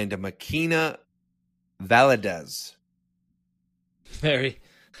 and McKenna Valadez.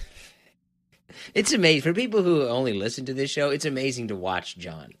 It's amazing. For people who only listen to this show, it's amazing to watch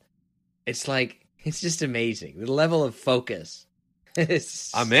John. It's just amazing. The level of focus.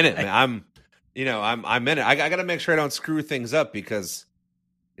 I'm in it, man. I'm in it. I got to make sure I don't screw things up because,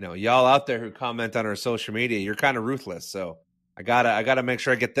 y'all out there who comment on our social media, you're kind of ruthless. So I gotta make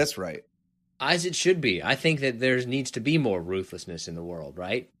sure I get this right. As it should be. I think that there needs to be more ruthlessness in the world,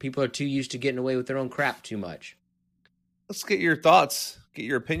 right? People are too used to getting away with their own crap too much. Let's get your thoughts, get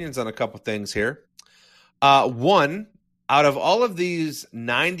your opinions on a couple things here. One, out of all of these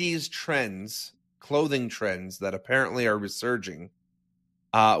 90s trends, clothing trends that apparently are resurging,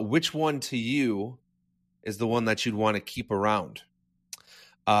 which one to you is the one that you'd want to keep around?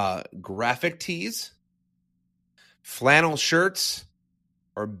 Graphic tees, flannel shirts,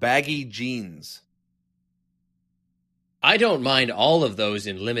 or baggy jeans? I don't mind all of those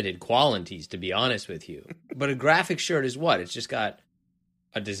in limited quantities, to be honest with you. But a graphic shirt is what? It's just got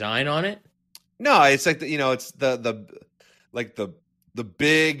a design on it? No, it's like it's the like the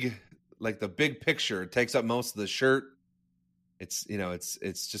big picture. It takes up most of the shirt. It's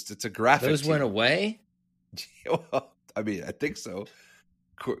it's a graphic. Those went away? Well, I mean, I think so.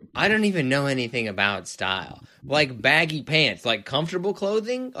 I don't even know anything about style. Like baggy pants, like comfortable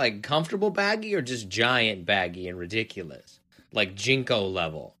clothing, like comfortable baggy, or just giant baggy and ridiculous, like Jinko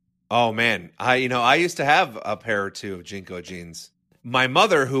level. Oh man, I used to have a pair or two of Jinko jeans. My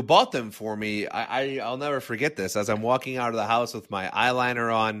mother, who bought them for me, I'll never forget this. As I'm walking out of the house with my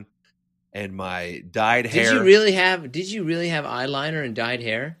eyeliner on and my dyed hair. Did you really have eyeliner and dyed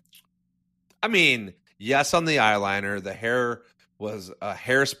hair? I mean, yes, on the eyeliner. The hair was a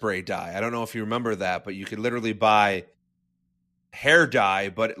hairspray dye. I don't know if you remember that, but you could literally buy hair dye,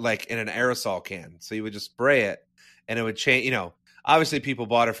 but like in an aerosol can. So you would just spray it and it would change. Obviously people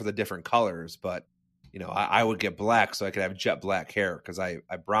bought it for the different colors, but I would get black so I could have jet black hair because I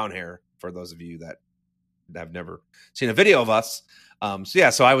have brown hair, for those of you that have never seen a video of us.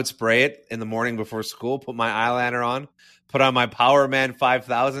 So I would spray it in the morning before school, put my eyeliner on, put on my Power Man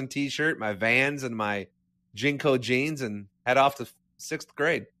 5000 t-shirt, my Vans and my Jinko jeans, and head off to 6th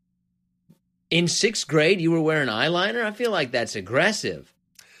grade. In 6th grade, you were wearing eyeliner? I feel like that's aggressive.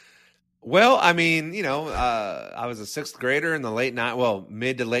 Well, I mean, I was a 6th grader in the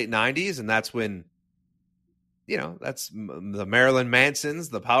mid to late 90s, and that's when, that's the Marilyn Mansons,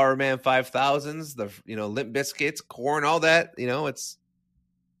 the Power Man 5000s, the, Limp Bizkits, Korn, all that, it's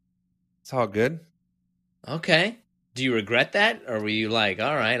all good. Okay. Do you regret that? Or were you like,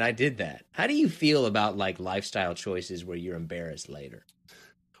 all right, I did that? How do you feel about like lifestyle choices where you're embarrassed later?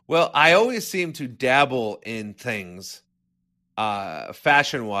 Well, I always seem to dabble in things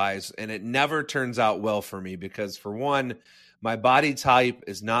fashion-wise, and it never turns out well for me because, for one, my body type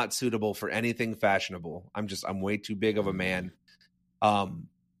is not suitable for anything fashionable. I'm way too big of a man. The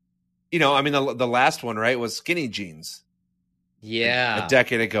last one, right, was skinny jeans. Yeah. A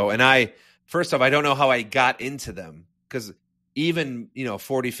decade ago. And first off, I don't know how I got into them because even,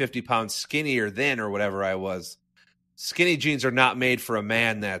 40, 50 pounds skinnier then or whatever I was, skinny jeans are not made for a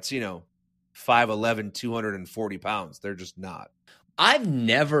man that's, 5'11", 240 pounds. They're just not. I've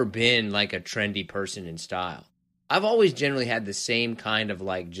never been like a trendy person in style. I've always generally had the same kind of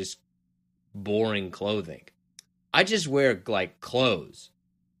like just boring clothing. I just wear like clothes.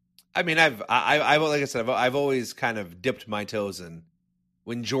 I mean, I've like I said, I've always kind of dipped my toes in.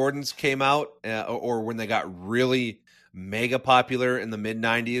 When Jordans came out, or when they got really mega popular in the mid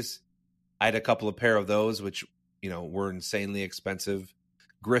 '90s, I had a couple of pair of those, which were insanely expensive.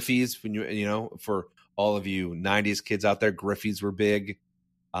 Griffies, when for all of you '90s kids out there, Griffies were big.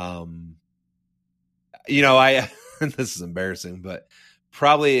 This is embarrassing, but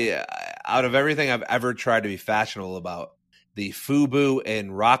probably out of everything I've ever tried to be fashionable about, the FUBU and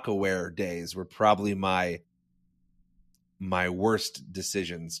Rockaware days were probably my worst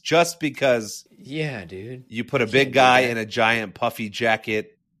decisions, just because yeah, dude, you put a big guy in a giant puffy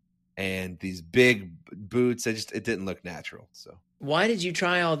jacket and these big boots. It didn't look natural. So why did you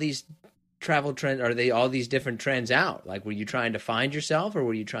try all these travel trends? Are they all these different trends out? Like, were you trying to find yourself or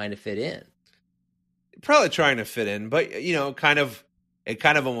were you trying to fit in? Probably trying to fit in, but it kind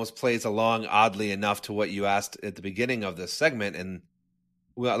of almost plays along oddly enough to what you asked at the beginning of this segment. And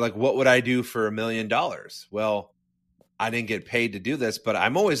like, what would I do for $1 million? Well, I didn't get paid to do this, but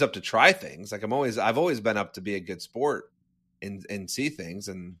I'm always up to try things. Like I've always been up to be a good sport and see things.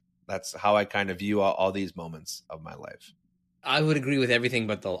 And that's how I kind of view all these moments of my life. I would agree with everything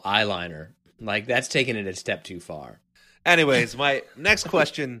but the eyeliner. Like, that's taking it a step too far. Anyways, my next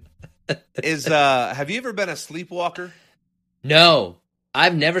question is, have you ever been a sleepwalker? No,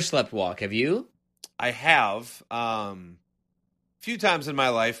 I've never slept walk. Have you? I have. Few times in my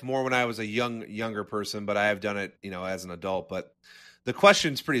life, more when I was a younger person, but I have done it, as an adult. But the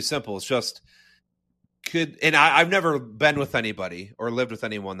question's pretty simple. It's just, I've never been with anybody or lived with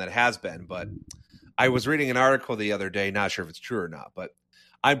anyone that has been, but I was reading an article the other day, not sure if it's true or not, but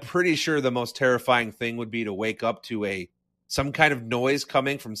I'm pretty sure the most terrifying thing would be to wake up to some kind of noise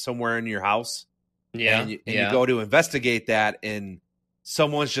coming from somewhere in your house. Yeah. And you go to investigate that, and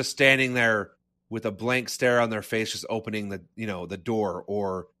someone's just standing there with a blank stare on their face, just opening the door,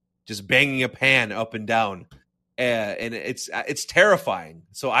 or just banging a pan up and down. And it's terrifying.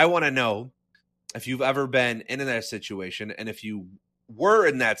 So I want to know if you've ever been in that situation, and if you were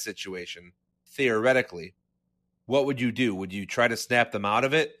in that situation, theoretically, what would you do? Would you try to snap them out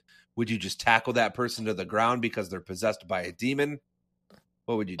of it? Would you just tackle that person to the ground because they're possessed by a demon?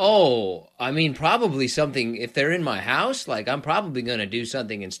 What would you do? Oh, I mean, probably something. If they're in my house, like I'm probably going to do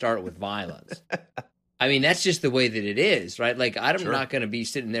something and start with violence. I mean, that's just the way that it is, right? Like, I'm Sure. not going to be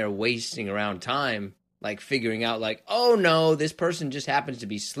sitting there wasting around time, like figuring out, like, oh no, this person just happens to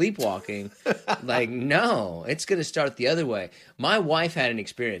be sleepwalking. Like, no, it's going to start the other way. My wife had an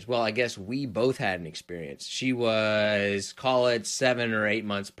experience. Well, I guess we both had an experience. She was, call it 7 or 8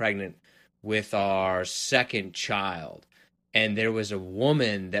 months pregnant with our second child. And there was a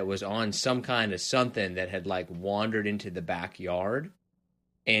woman that was on some kind of something that had like wandered into the backyard.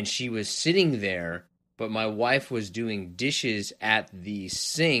 And she was sitting there, but my wife was doing dishes at the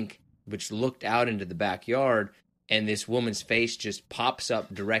sink, which looked out into the backyard. And this woman's face just pops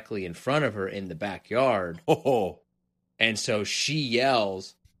up directly in front of her in the backyard. Oh, And so she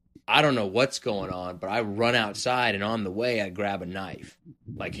yells, I don't know what's going on, but I run outside, and on the way, I grab a knife.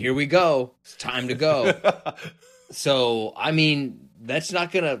 Like, here we go. It's time to go. So, I mean, that's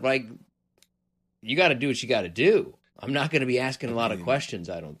not going to, like, you got to do what you got to do. I'm not going to be asking a lot of questions,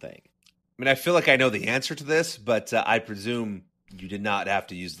 I don't think. I mean, I feel like I know the answer to this, but I presume you did not have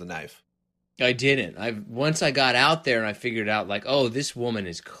to use the knife. I didn't. Once I got out there and I figured out, like, oh, this woman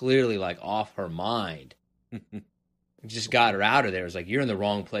is clearly, like, off her mind. Just got her out of there. It was like, you're in the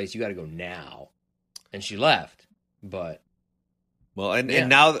wrong place. You got to go now. And she left. But. Well, and Yeah.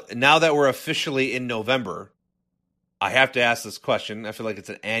 now that we're officially in November, I have to ask this question. I feel like it's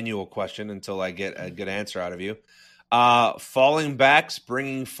an annual question until I get a good answer out of you. Falling back,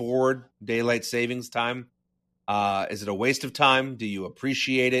 bringing forward daylight savings time. Is it a waste of time? Do you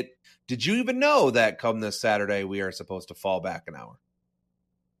appreciate it? Did you even know that come this Saturday we are supposed to fall back an hour?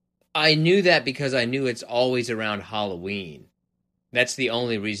 I knew that because I knew it's always around Halloween. That's the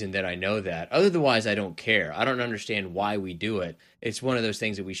only reason that I know that. Otherwise, I don't care. I don't understand why we do it. It's one of those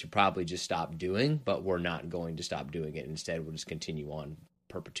things that we should probably just stop doing, but we're not going to stop doing it. Instead, we'll just continue on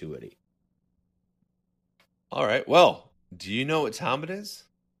perpetuity. All right. Well, do you know what time it is?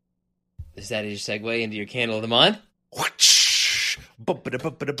 Is that your segue into your candle of the month? Where's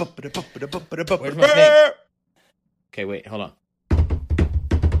Where's my thing? Okay, wait, hold on.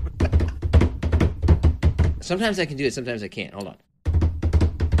 Sometimes I can do it, sometimes I can't. Hold on.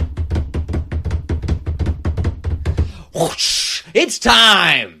 Whoosh! It's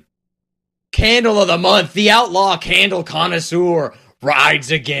time! Candle of the month, the outlaw candle connoisseur rides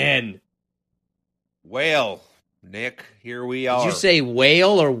again. Whale, Nick, here we are. Did you say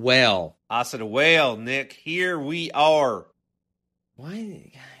whale or whale? I said whale, Nick, here we are.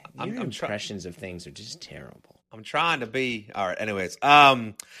 Why? God, your impressions of things are just terrible. I'm trying to be. All right, anyways.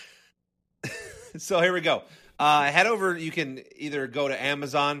 So here we go. Head over. You can either go to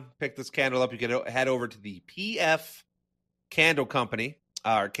Amazon, pick this candle up. You can head over to the PF Candle Company,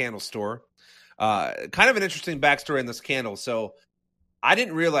 our candle store. Kind of an interesting backstory in this candle. So I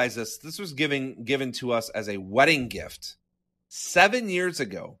didn't realize this. This was given to us as a wedding gift 7 years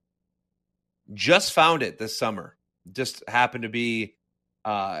ago. Just found it this summer. Just happened to be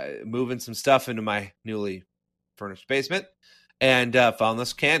moving some stuff into my newly furnished basement and found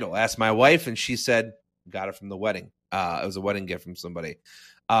this candle. Asked my wife, and she said, got it from the wedding. It was a wedding gift from somebody.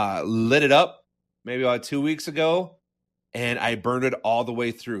 Lit it up maybe about 2 weeks ago, and I burned it all the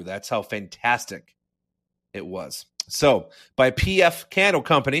way through. That's how fantastic it was. So, by PF Candle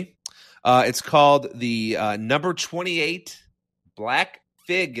Company, it's called the number 28 Black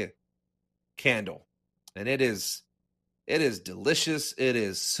Fig Candle. And it is delicious. It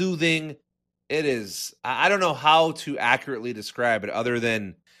is soothing. It is, I don't know how to accurately describe it other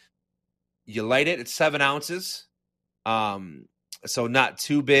than you light it. It's 7 ounces. So not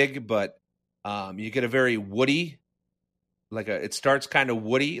too big, but you get a very woody, it starts kind of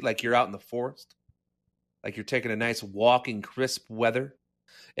woody, like you're out in the forest, like you're taking a nice walk in crisp weather.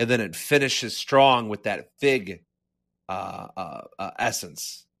 And then it finishes strong with that fig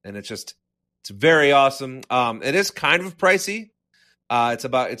essence. And it's very awesome. It is kind of pricey.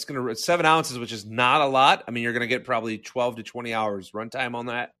 It's 7 ounces, which is not a lot. I mean, you're going to get probably 12 to 20 hours runtime on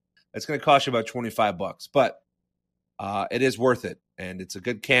that. It's going to cost you about $25, but it is worth it. And it's a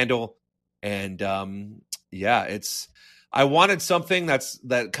good candle. And I wanted something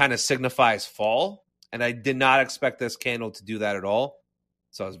that kind of signifies fall. And I did not expect this candle to do that at all.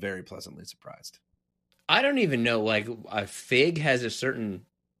 So I was very pleasantly surprised. I don't even know, like, a fig has a certain...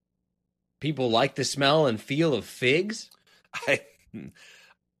 People like the smell and feel of figs? I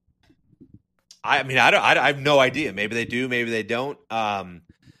mean, I have no idea. Maybe they do, maybe they don't. I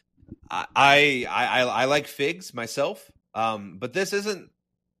like figs myself. But this isn't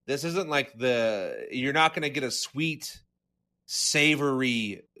like you're not going to get a sweet,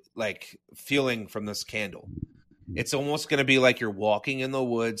 savory, like, feeling from this candle. It's almost going to be like you're walking in the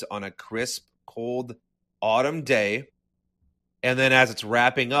woods on a crisp, cold autumn day. And then as it's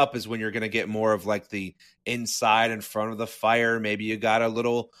wrapping up is when you're going to get more of like the inside in front of the fire. Maybe you got a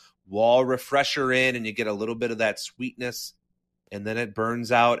little wall refresher in and you get a little bit of that sweetness. And then it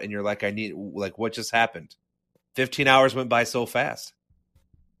burns out and you're like, what just happened? 15 hours went by so fast.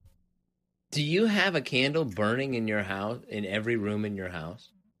 Do you have a candle burning in your house, in every room in your house?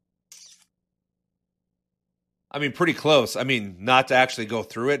 I mean, pretty close. I mean, not to actually go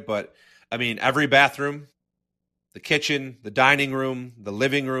through it, but I mean, every bathroom, the kitchen, the dining room, the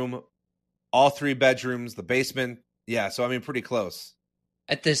living room, all 3 bedrooms, the basement. Yeah, so I mean, pretty close.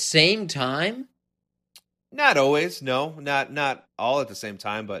 At the same time? Not always, no. Not all at the same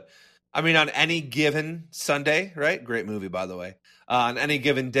time, but I mean, on any given Sunday, right? Great movie, by the way. On any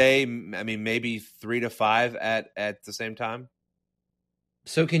given day, I mean, maybe 3 to 5 at the same time.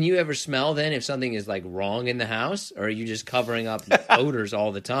 So can you ever smell then if something is like wrong in the house, or are you just covering up odors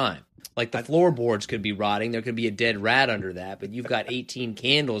all the time? Like the floorboards could be rotting. There could be a dead rat under that, but you've got 18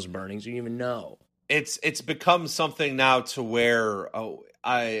 candles burning, so you don't even know. It's become something now to where,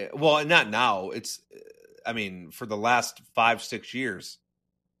 not now. I mean, for the last 5-6 years,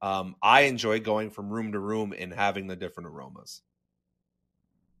 I enjoy going from room to room and having the different aromas.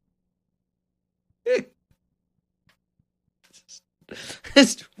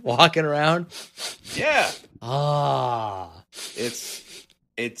 Just walking around. Yeah. It's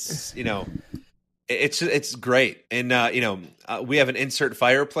it's great. And we have an insert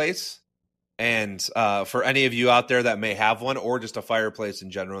fireplace, and for any of you out there that may have one or just a fireplace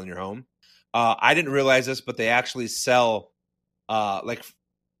in general in your home, I didn't realize this, but they actually sell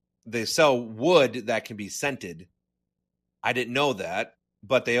they sell wood that can be scented. I didn't know that,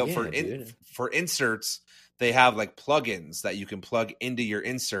 but for inserts, they have like plugins that you can plug into your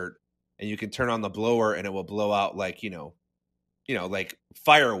insert, and you can turn on the blower, and it will blow out like like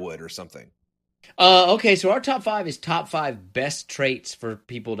firewood or something. Okay, so our top 5 is top 5 best traits for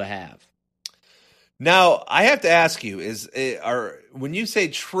people to have. Now, I have to ask you: when you say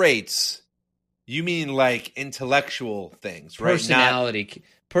traits, you mean like intellectual things, right?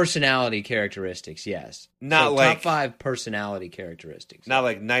 Personality characteristics, yes. Not like top 5 personality characteristics. Not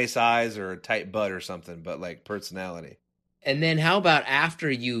like nice eyes or a tight butt or something, but like personality. And then how about after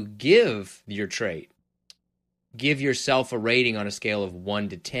you give your trait, give yourself a rating on a scale of 1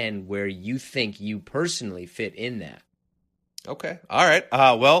 to 10 where you think you personally fit in that. Okay. All right.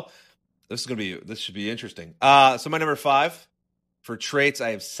 Well, this should be interesting. So my number 5 for traits, I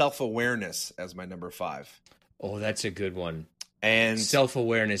have self-awareness as my number 5. Oh, that's a good one. And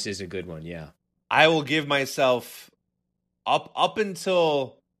self-awareness is a good one, yeah. I will give myself up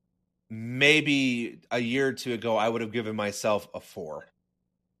until maybe a year or 2 ago, I would have given myself a 4.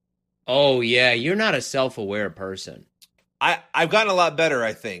 Oh yeah, you're not a self-aware person. I've gotten a lot better,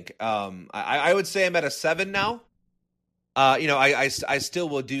 I think. I would say I'm at a 7 now. I still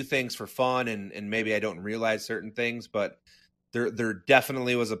will do things for fun, and maybe I don't realize certain things, but there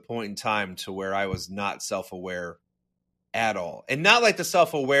definitely was a point in time to where I was not self-aware at all. And not like the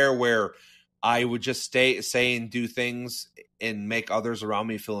self-aware where I would just say and do things and make others around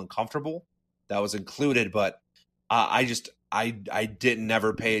me feel uncomfortable. That was included, but I didn't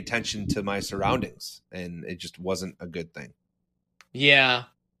never pay attention to my surroundings, and it just wasn't a good thing. Yeah.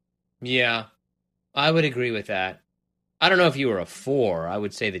 I would agree with that. I don't know if you were a 4. I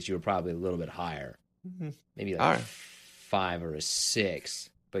would say that you were probably a little bit higher. Mm-hmm. Maybe like 5 or a 6.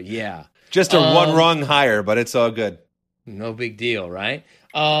 But yeah. Just one rung higher, but it's all good. No big deal, right?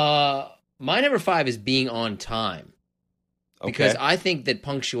 My number 5 is being on time. Because I think that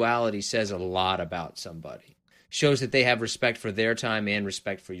punctuality says a lot about somebody. Shows that they have respect for their time and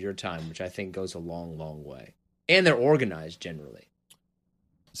respect for your time, which I think goes a long, long way. And they're organized generally.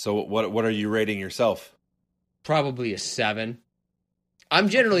 So what are you rating yourself? Probably a 7. I'm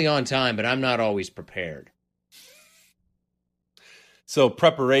generally on time, but I'm not always prepared. So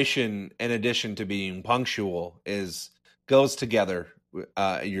preparation, in addition to being punctual, goes together,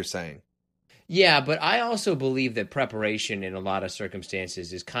 you're saying? Yeah, but I also believe that preparation in a lot of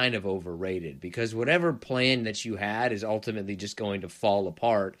circumstances is kind of overrated, because whatever plan that you had is ultimately just going to fall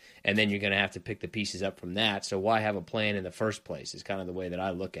apart, and then you're going to have to pick the pieces up from that. So why have a plan in the first place is kind of the way that I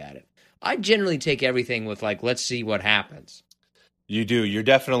look at it. I generally take everything with like, let's see what happens. You do. You're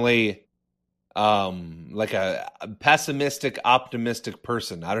definitely like a pessimistic, optimistic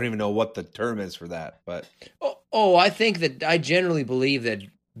person. I don't even know what the term is for that, but I think that I generally believe that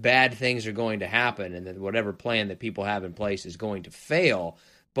bad things are going to happen and that whatever plan that people have in place is going to fail,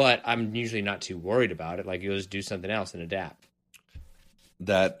 but I'm usually not too worried about it. Like, you'll just do something else and adapt.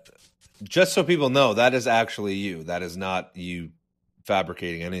 That Just so people know, that is actually you. That is not you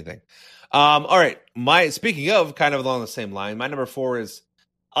fabricating anything. All right. Speaking of, kind of along the same line, my number 4 is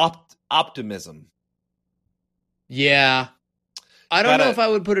optimism. Yeah. I don't know if I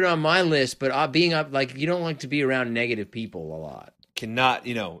would put it on my list, but being up, like, you don't like to be around negative people a lot. Cannot,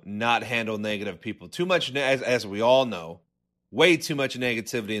 not handle negative people. Too much, as we all know, way too much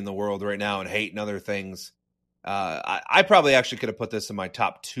negativity in the world right now and hate and other things. I probably actually could have put this in my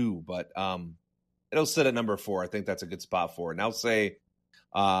top 2, but it'll sit at number 4. I think that's a good spot for it. And I'll say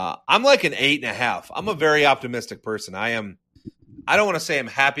I'm like an 8.5. I'm a very optimistic person. I don't want to say I'm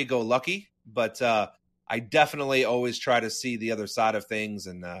happy-go-lucky, but I definitely always try to see the other side of things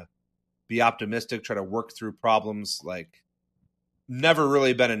and be optimistic, try to work through problems. Like, never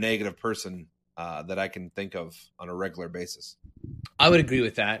really been a negative person that I can think of on a regular basis. I would agree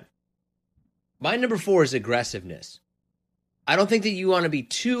with that. My number 4 is aggressiveness. I don't think that you want to be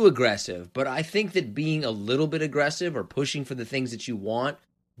too aggressive, but I think that being a little bit aggressive or pushing for the things that you want,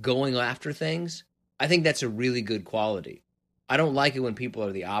 going after things, I think that's a really good quality. I don't like it when people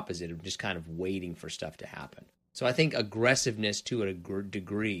are the opposite of just kind of waiting for stuff to happen. So I think aggressiveness to a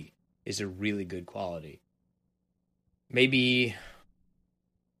degree is a really good quality. Maybe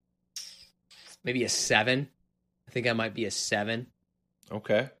a 7. I think I might be a 7.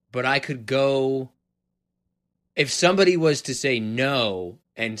 Okay. But I could go, if somebody was to say no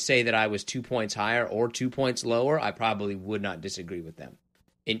and say that I was 2 points higher or 2 points lower, I probably would not disagree with them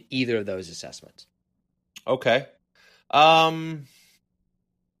in either of those assessments. Okay. I mean,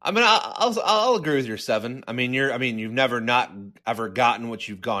 I'll agree with your 7. I mean, you've never not ever gotten what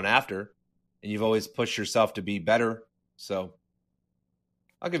you've gone after, and you've always pushed yourself to be better. So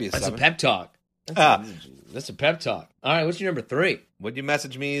I'll give you a 7. That's a pep talk. That's a pep talk. All right, what's your number 3? What'd you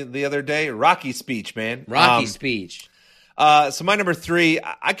message me the other day? Rocky speech, man. Rocky speech. So my number 3,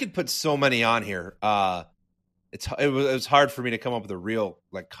 I could put so many on here. It was hard for me to come up with a real,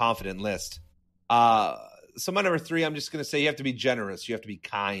 like, confident list. So my number 3, I'm just going to say you have to be generous. You have to be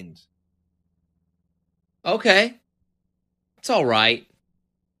kind. Okay. It's all right.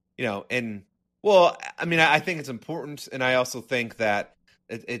 And, well, I mean, I think it's important, and I also think that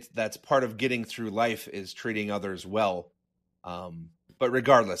that's part of getting through life is treating others well. But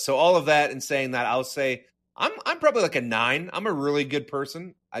regardless, so all of that and saying that, I'll say I'm probably like a 9. I'm a really good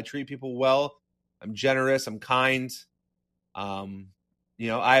person. I treat people well. I'm generous. I'm kind. I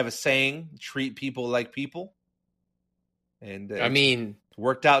have a saying: treat people like people. And I mean, it's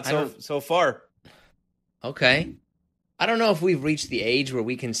worked out so far. Okay, I don't know if we've reached the age where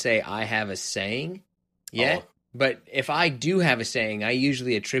we can say I have a saying yet. Oh. But if I do have a saying, I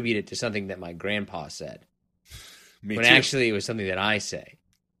usually attribute it to something that my grandpa said. Me when too. Actually it was something that I say.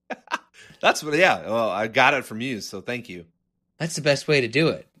 That's what, yeah. Well, I got it from you, so thank you. That's the best way to do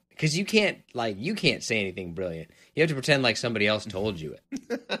it. Because you can't say anything brilliant. You have to pretend like somebody else told you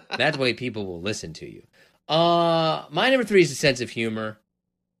it. That way people will listen to you. My number 3 is a sense of humor.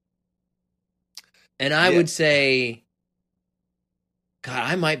 And I would say, God,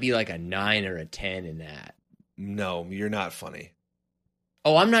 I might be like a 9 or a 10 in that. No, you're not funny.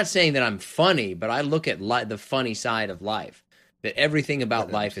 Oh, I'm not saying that I'm funny, but I look at the funny side of life. That everything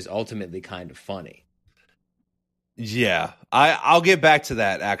about life is ultimately kind of funny. Yeah, I'll get back to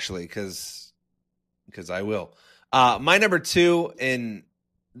that actually, because I will. My number 2, and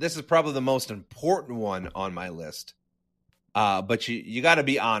this is probably the most important one on my list. But you got to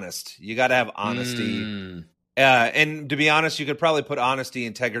be honest. You got to have honesty. And to be honest, you could probably put honesty,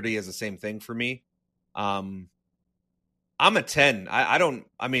 integrity as the same thing for me. I'm a 10.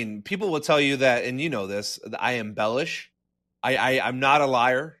 I mean, people will tell you that, and you know this, that I embellish. I'm not a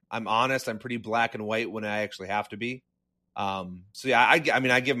liar. I'm honest. I'm pretty black and white when I actually have to be. So yeah, I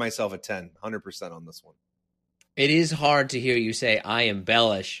mean, I give myself a 10, 100% on this one. It is hard to hear you say I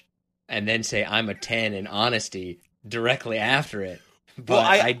embellish and then say I'm a 10 in honesty directly after it. But well,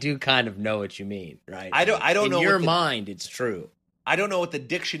 I do kind of know what you mean, right? I don't know. In your mind, it's true. I don't know what the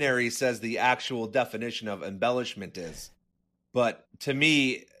dictionary says the actual definition of embellishment is. But to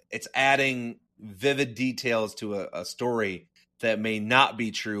me, it's adding vivid details to a story that may not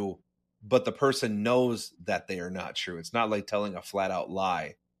be true, but the person knows that they are not true. It's not like telling a flat out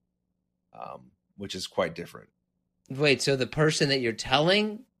lie, which is quite different. Wait, so the person that you're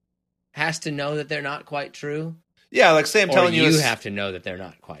telling has to know that they're not quite true? Yeah, like say I'm telling you. You have to know that they're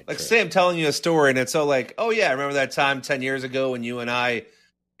not quite true. Like say I'm telling you a story and it's so like, oh yeah, I remember that time 10 years ago when you and I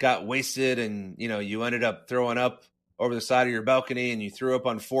got wasted and, you ended up throwing up over the side of your balcony and you threw up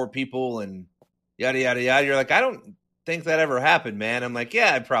on 4 people and yada, yada, yada. You're like, I don't think that ever happened, man. I'm like,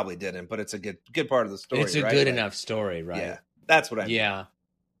 yeah, I probably didn't, but it's a good part of the story. It's a right? good enough story, right? Yeah, that's what I mean. Yeah.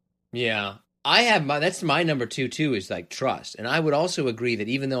 Yeah. That's my number two too, is like trust. And I would also agree that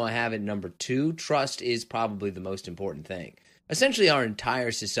even though I have it number two, trust is probably the most important thing. Essentially our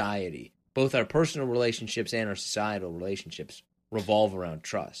entire society, both our personal relationships and our societal relationships, revolve around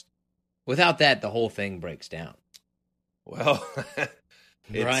trust. Without that, the whole thing breaks down. Well,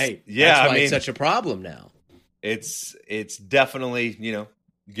 right. Yeah. That's why it's such a problem now. It's definitely,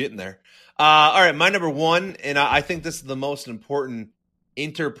 getting there. All right. My number one, and I think this is the most important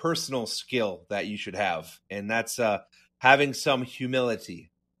interpersonal skill that you should have, and that's having some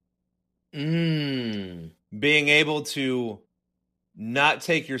humility. Being able to not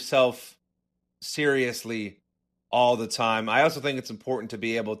take yourself seriously all the time. I also think it's important to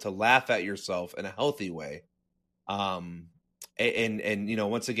be able to laugh at yourself in a healthy way. And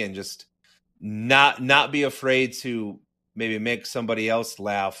once again, just not be afraid to maybe make somebody else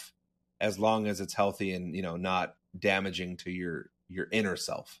laugh, as long as it's healthy and, not damaging to your inner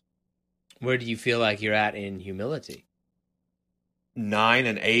self. Where do you feel like you're at in humility? 9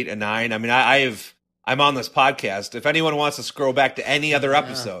 and 8 and 9. I mean, I'm on this podcast. If anyone wants to scroll back to any other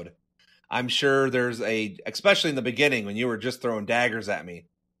episode, I'm sure there's especially in the beginning when you were just throwing daggers at me.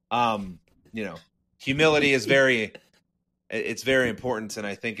 Humility is it's very important, and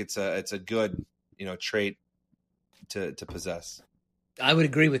I think it's a good, trait to possess. I would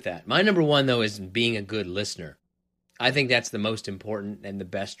agree with that. My number one though is being a good listener. I think that's the most important and the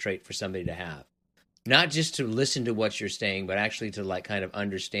best trait for somebody to have. Not just to listen to what you're saying, but actually to kind of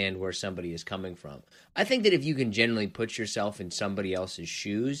understand where somebody is coming from. I think that if you can generally put yourself in somebody else's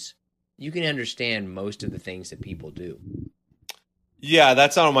shoes, you can understand most of the things that people do. Yeah,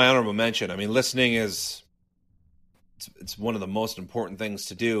 that's on my honorable mention. I mean, listening it's one of the most important things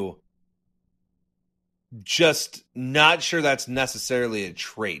to do. Just not sure that's necessarily a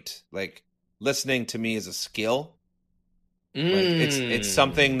trait. Like, listening to me is a skill. Like, it's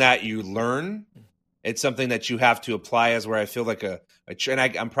something that you learn. It's something that you have to apply, as where I feel like and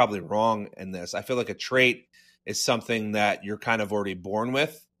I'm probably wrong in this. I feel like a trait is something that you're kind of already born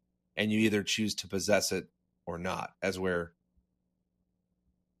with, and you either choose to possess it or not, as where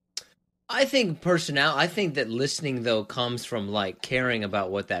I think that listening though comes from caring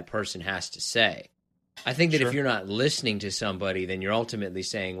about what that person has to say. I think that if you're not listening to somebody, then you're ultimately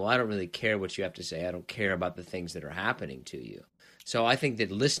saying, well, I don't really care what you have to say. I don't care about the things that are happening to you. So I think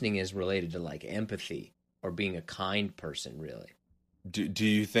that listening is related to empathy or being a kind person, really. Do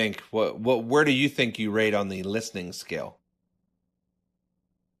you think where do you think you rate on the listening scale?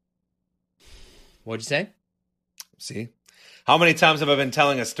 What'd you say? See? How many times have I been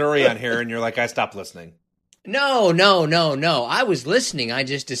telling a story on here and you're like, I stopped listening? No. I was listening. I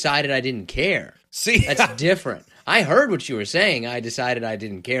just decided I didn't care. See? That's different. I heard what you were saying. I decided I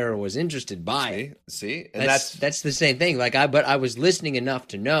didn't care or was interested by it. See? And that's the same thing. But I was listening enough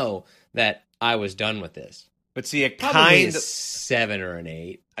to know that I was done with this. But see, Probably a 7 or an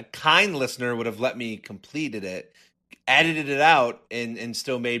 8. A kind listener would have let me completed it, edited it out, and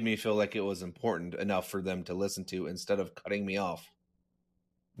still made me feel like it was important enough for them to listen to instead of cutting me off.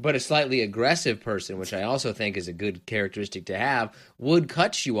 But a slightly aggressive person, which I also think is a good characteristic to have, would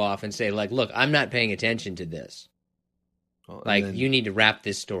cut you off and say, look, I'm not paying attention to this. Well, you need to wrap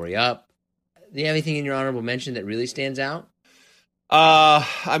this story up. Do you have anything in your honorable mention that really stands out?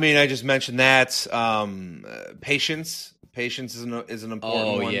 I mean, I just mentioned that. Patience. Patience is an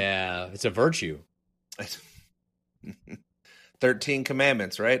important one. Oh, yeah. It's a virtue. 13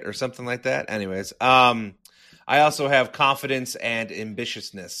 commandments, right? Or something like that. Anyways, I also have confidence and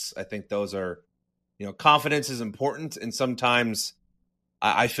ambitiousness. I think those are, confidence is important. And sometimes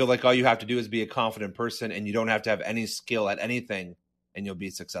I feel like all you have to do is be a confident person, and you don't have to have any skill at anything, and you'll be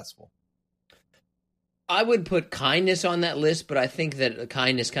successful. I would put kindness on that list, but I think that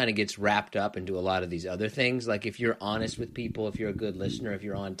kindness kind of gets wrapped up into a lot of these other things. Like if you're honest with people, if you're a good listener, if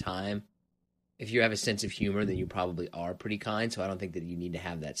you're on time, if you have a sense of humor, then you probably are pretty kind. So I don't think that you need to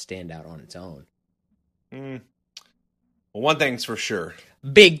have that stand out on its own. Well, one thing's for sure.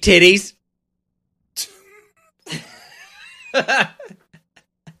 Big titties.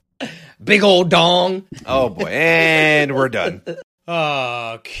 Big old dong. Oh, boy. And we're done.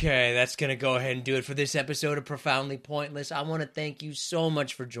 Okay, that's going to go ahead and do it for this episode of Profoundly Pointless. I want to thank you so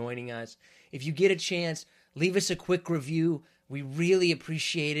much for joining us. If you get a chance, leave us a quick review. We really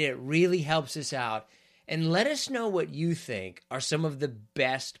appreciate it. It really helps us out. And let us know what you think are some of the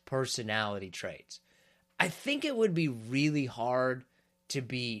best personality traits. I think it would be really hard to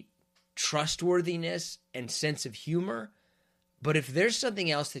beat trustworthiness and sense of humor. But if there's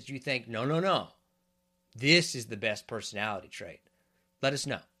something else that you think, no, this is the best personality trait, let us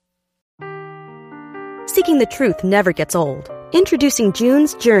know. Seeking the truth never gets old. Introducing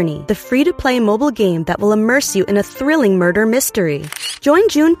June's Journey, the free-to-play mobile game that will immerse you in a thrilling murder mystery. Join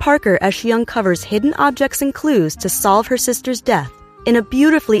June Parker as she uncovers hidden objects and clues to solve her sister's death in a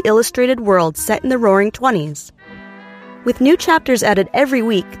beautifully illustrated world set in the Roaring '20s. With new chapters added every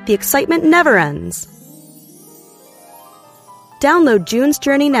week, the excitement never ends. Download June's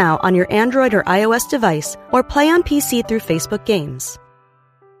Journey now on your Android or iOS device, or play on PC through Facebook Games.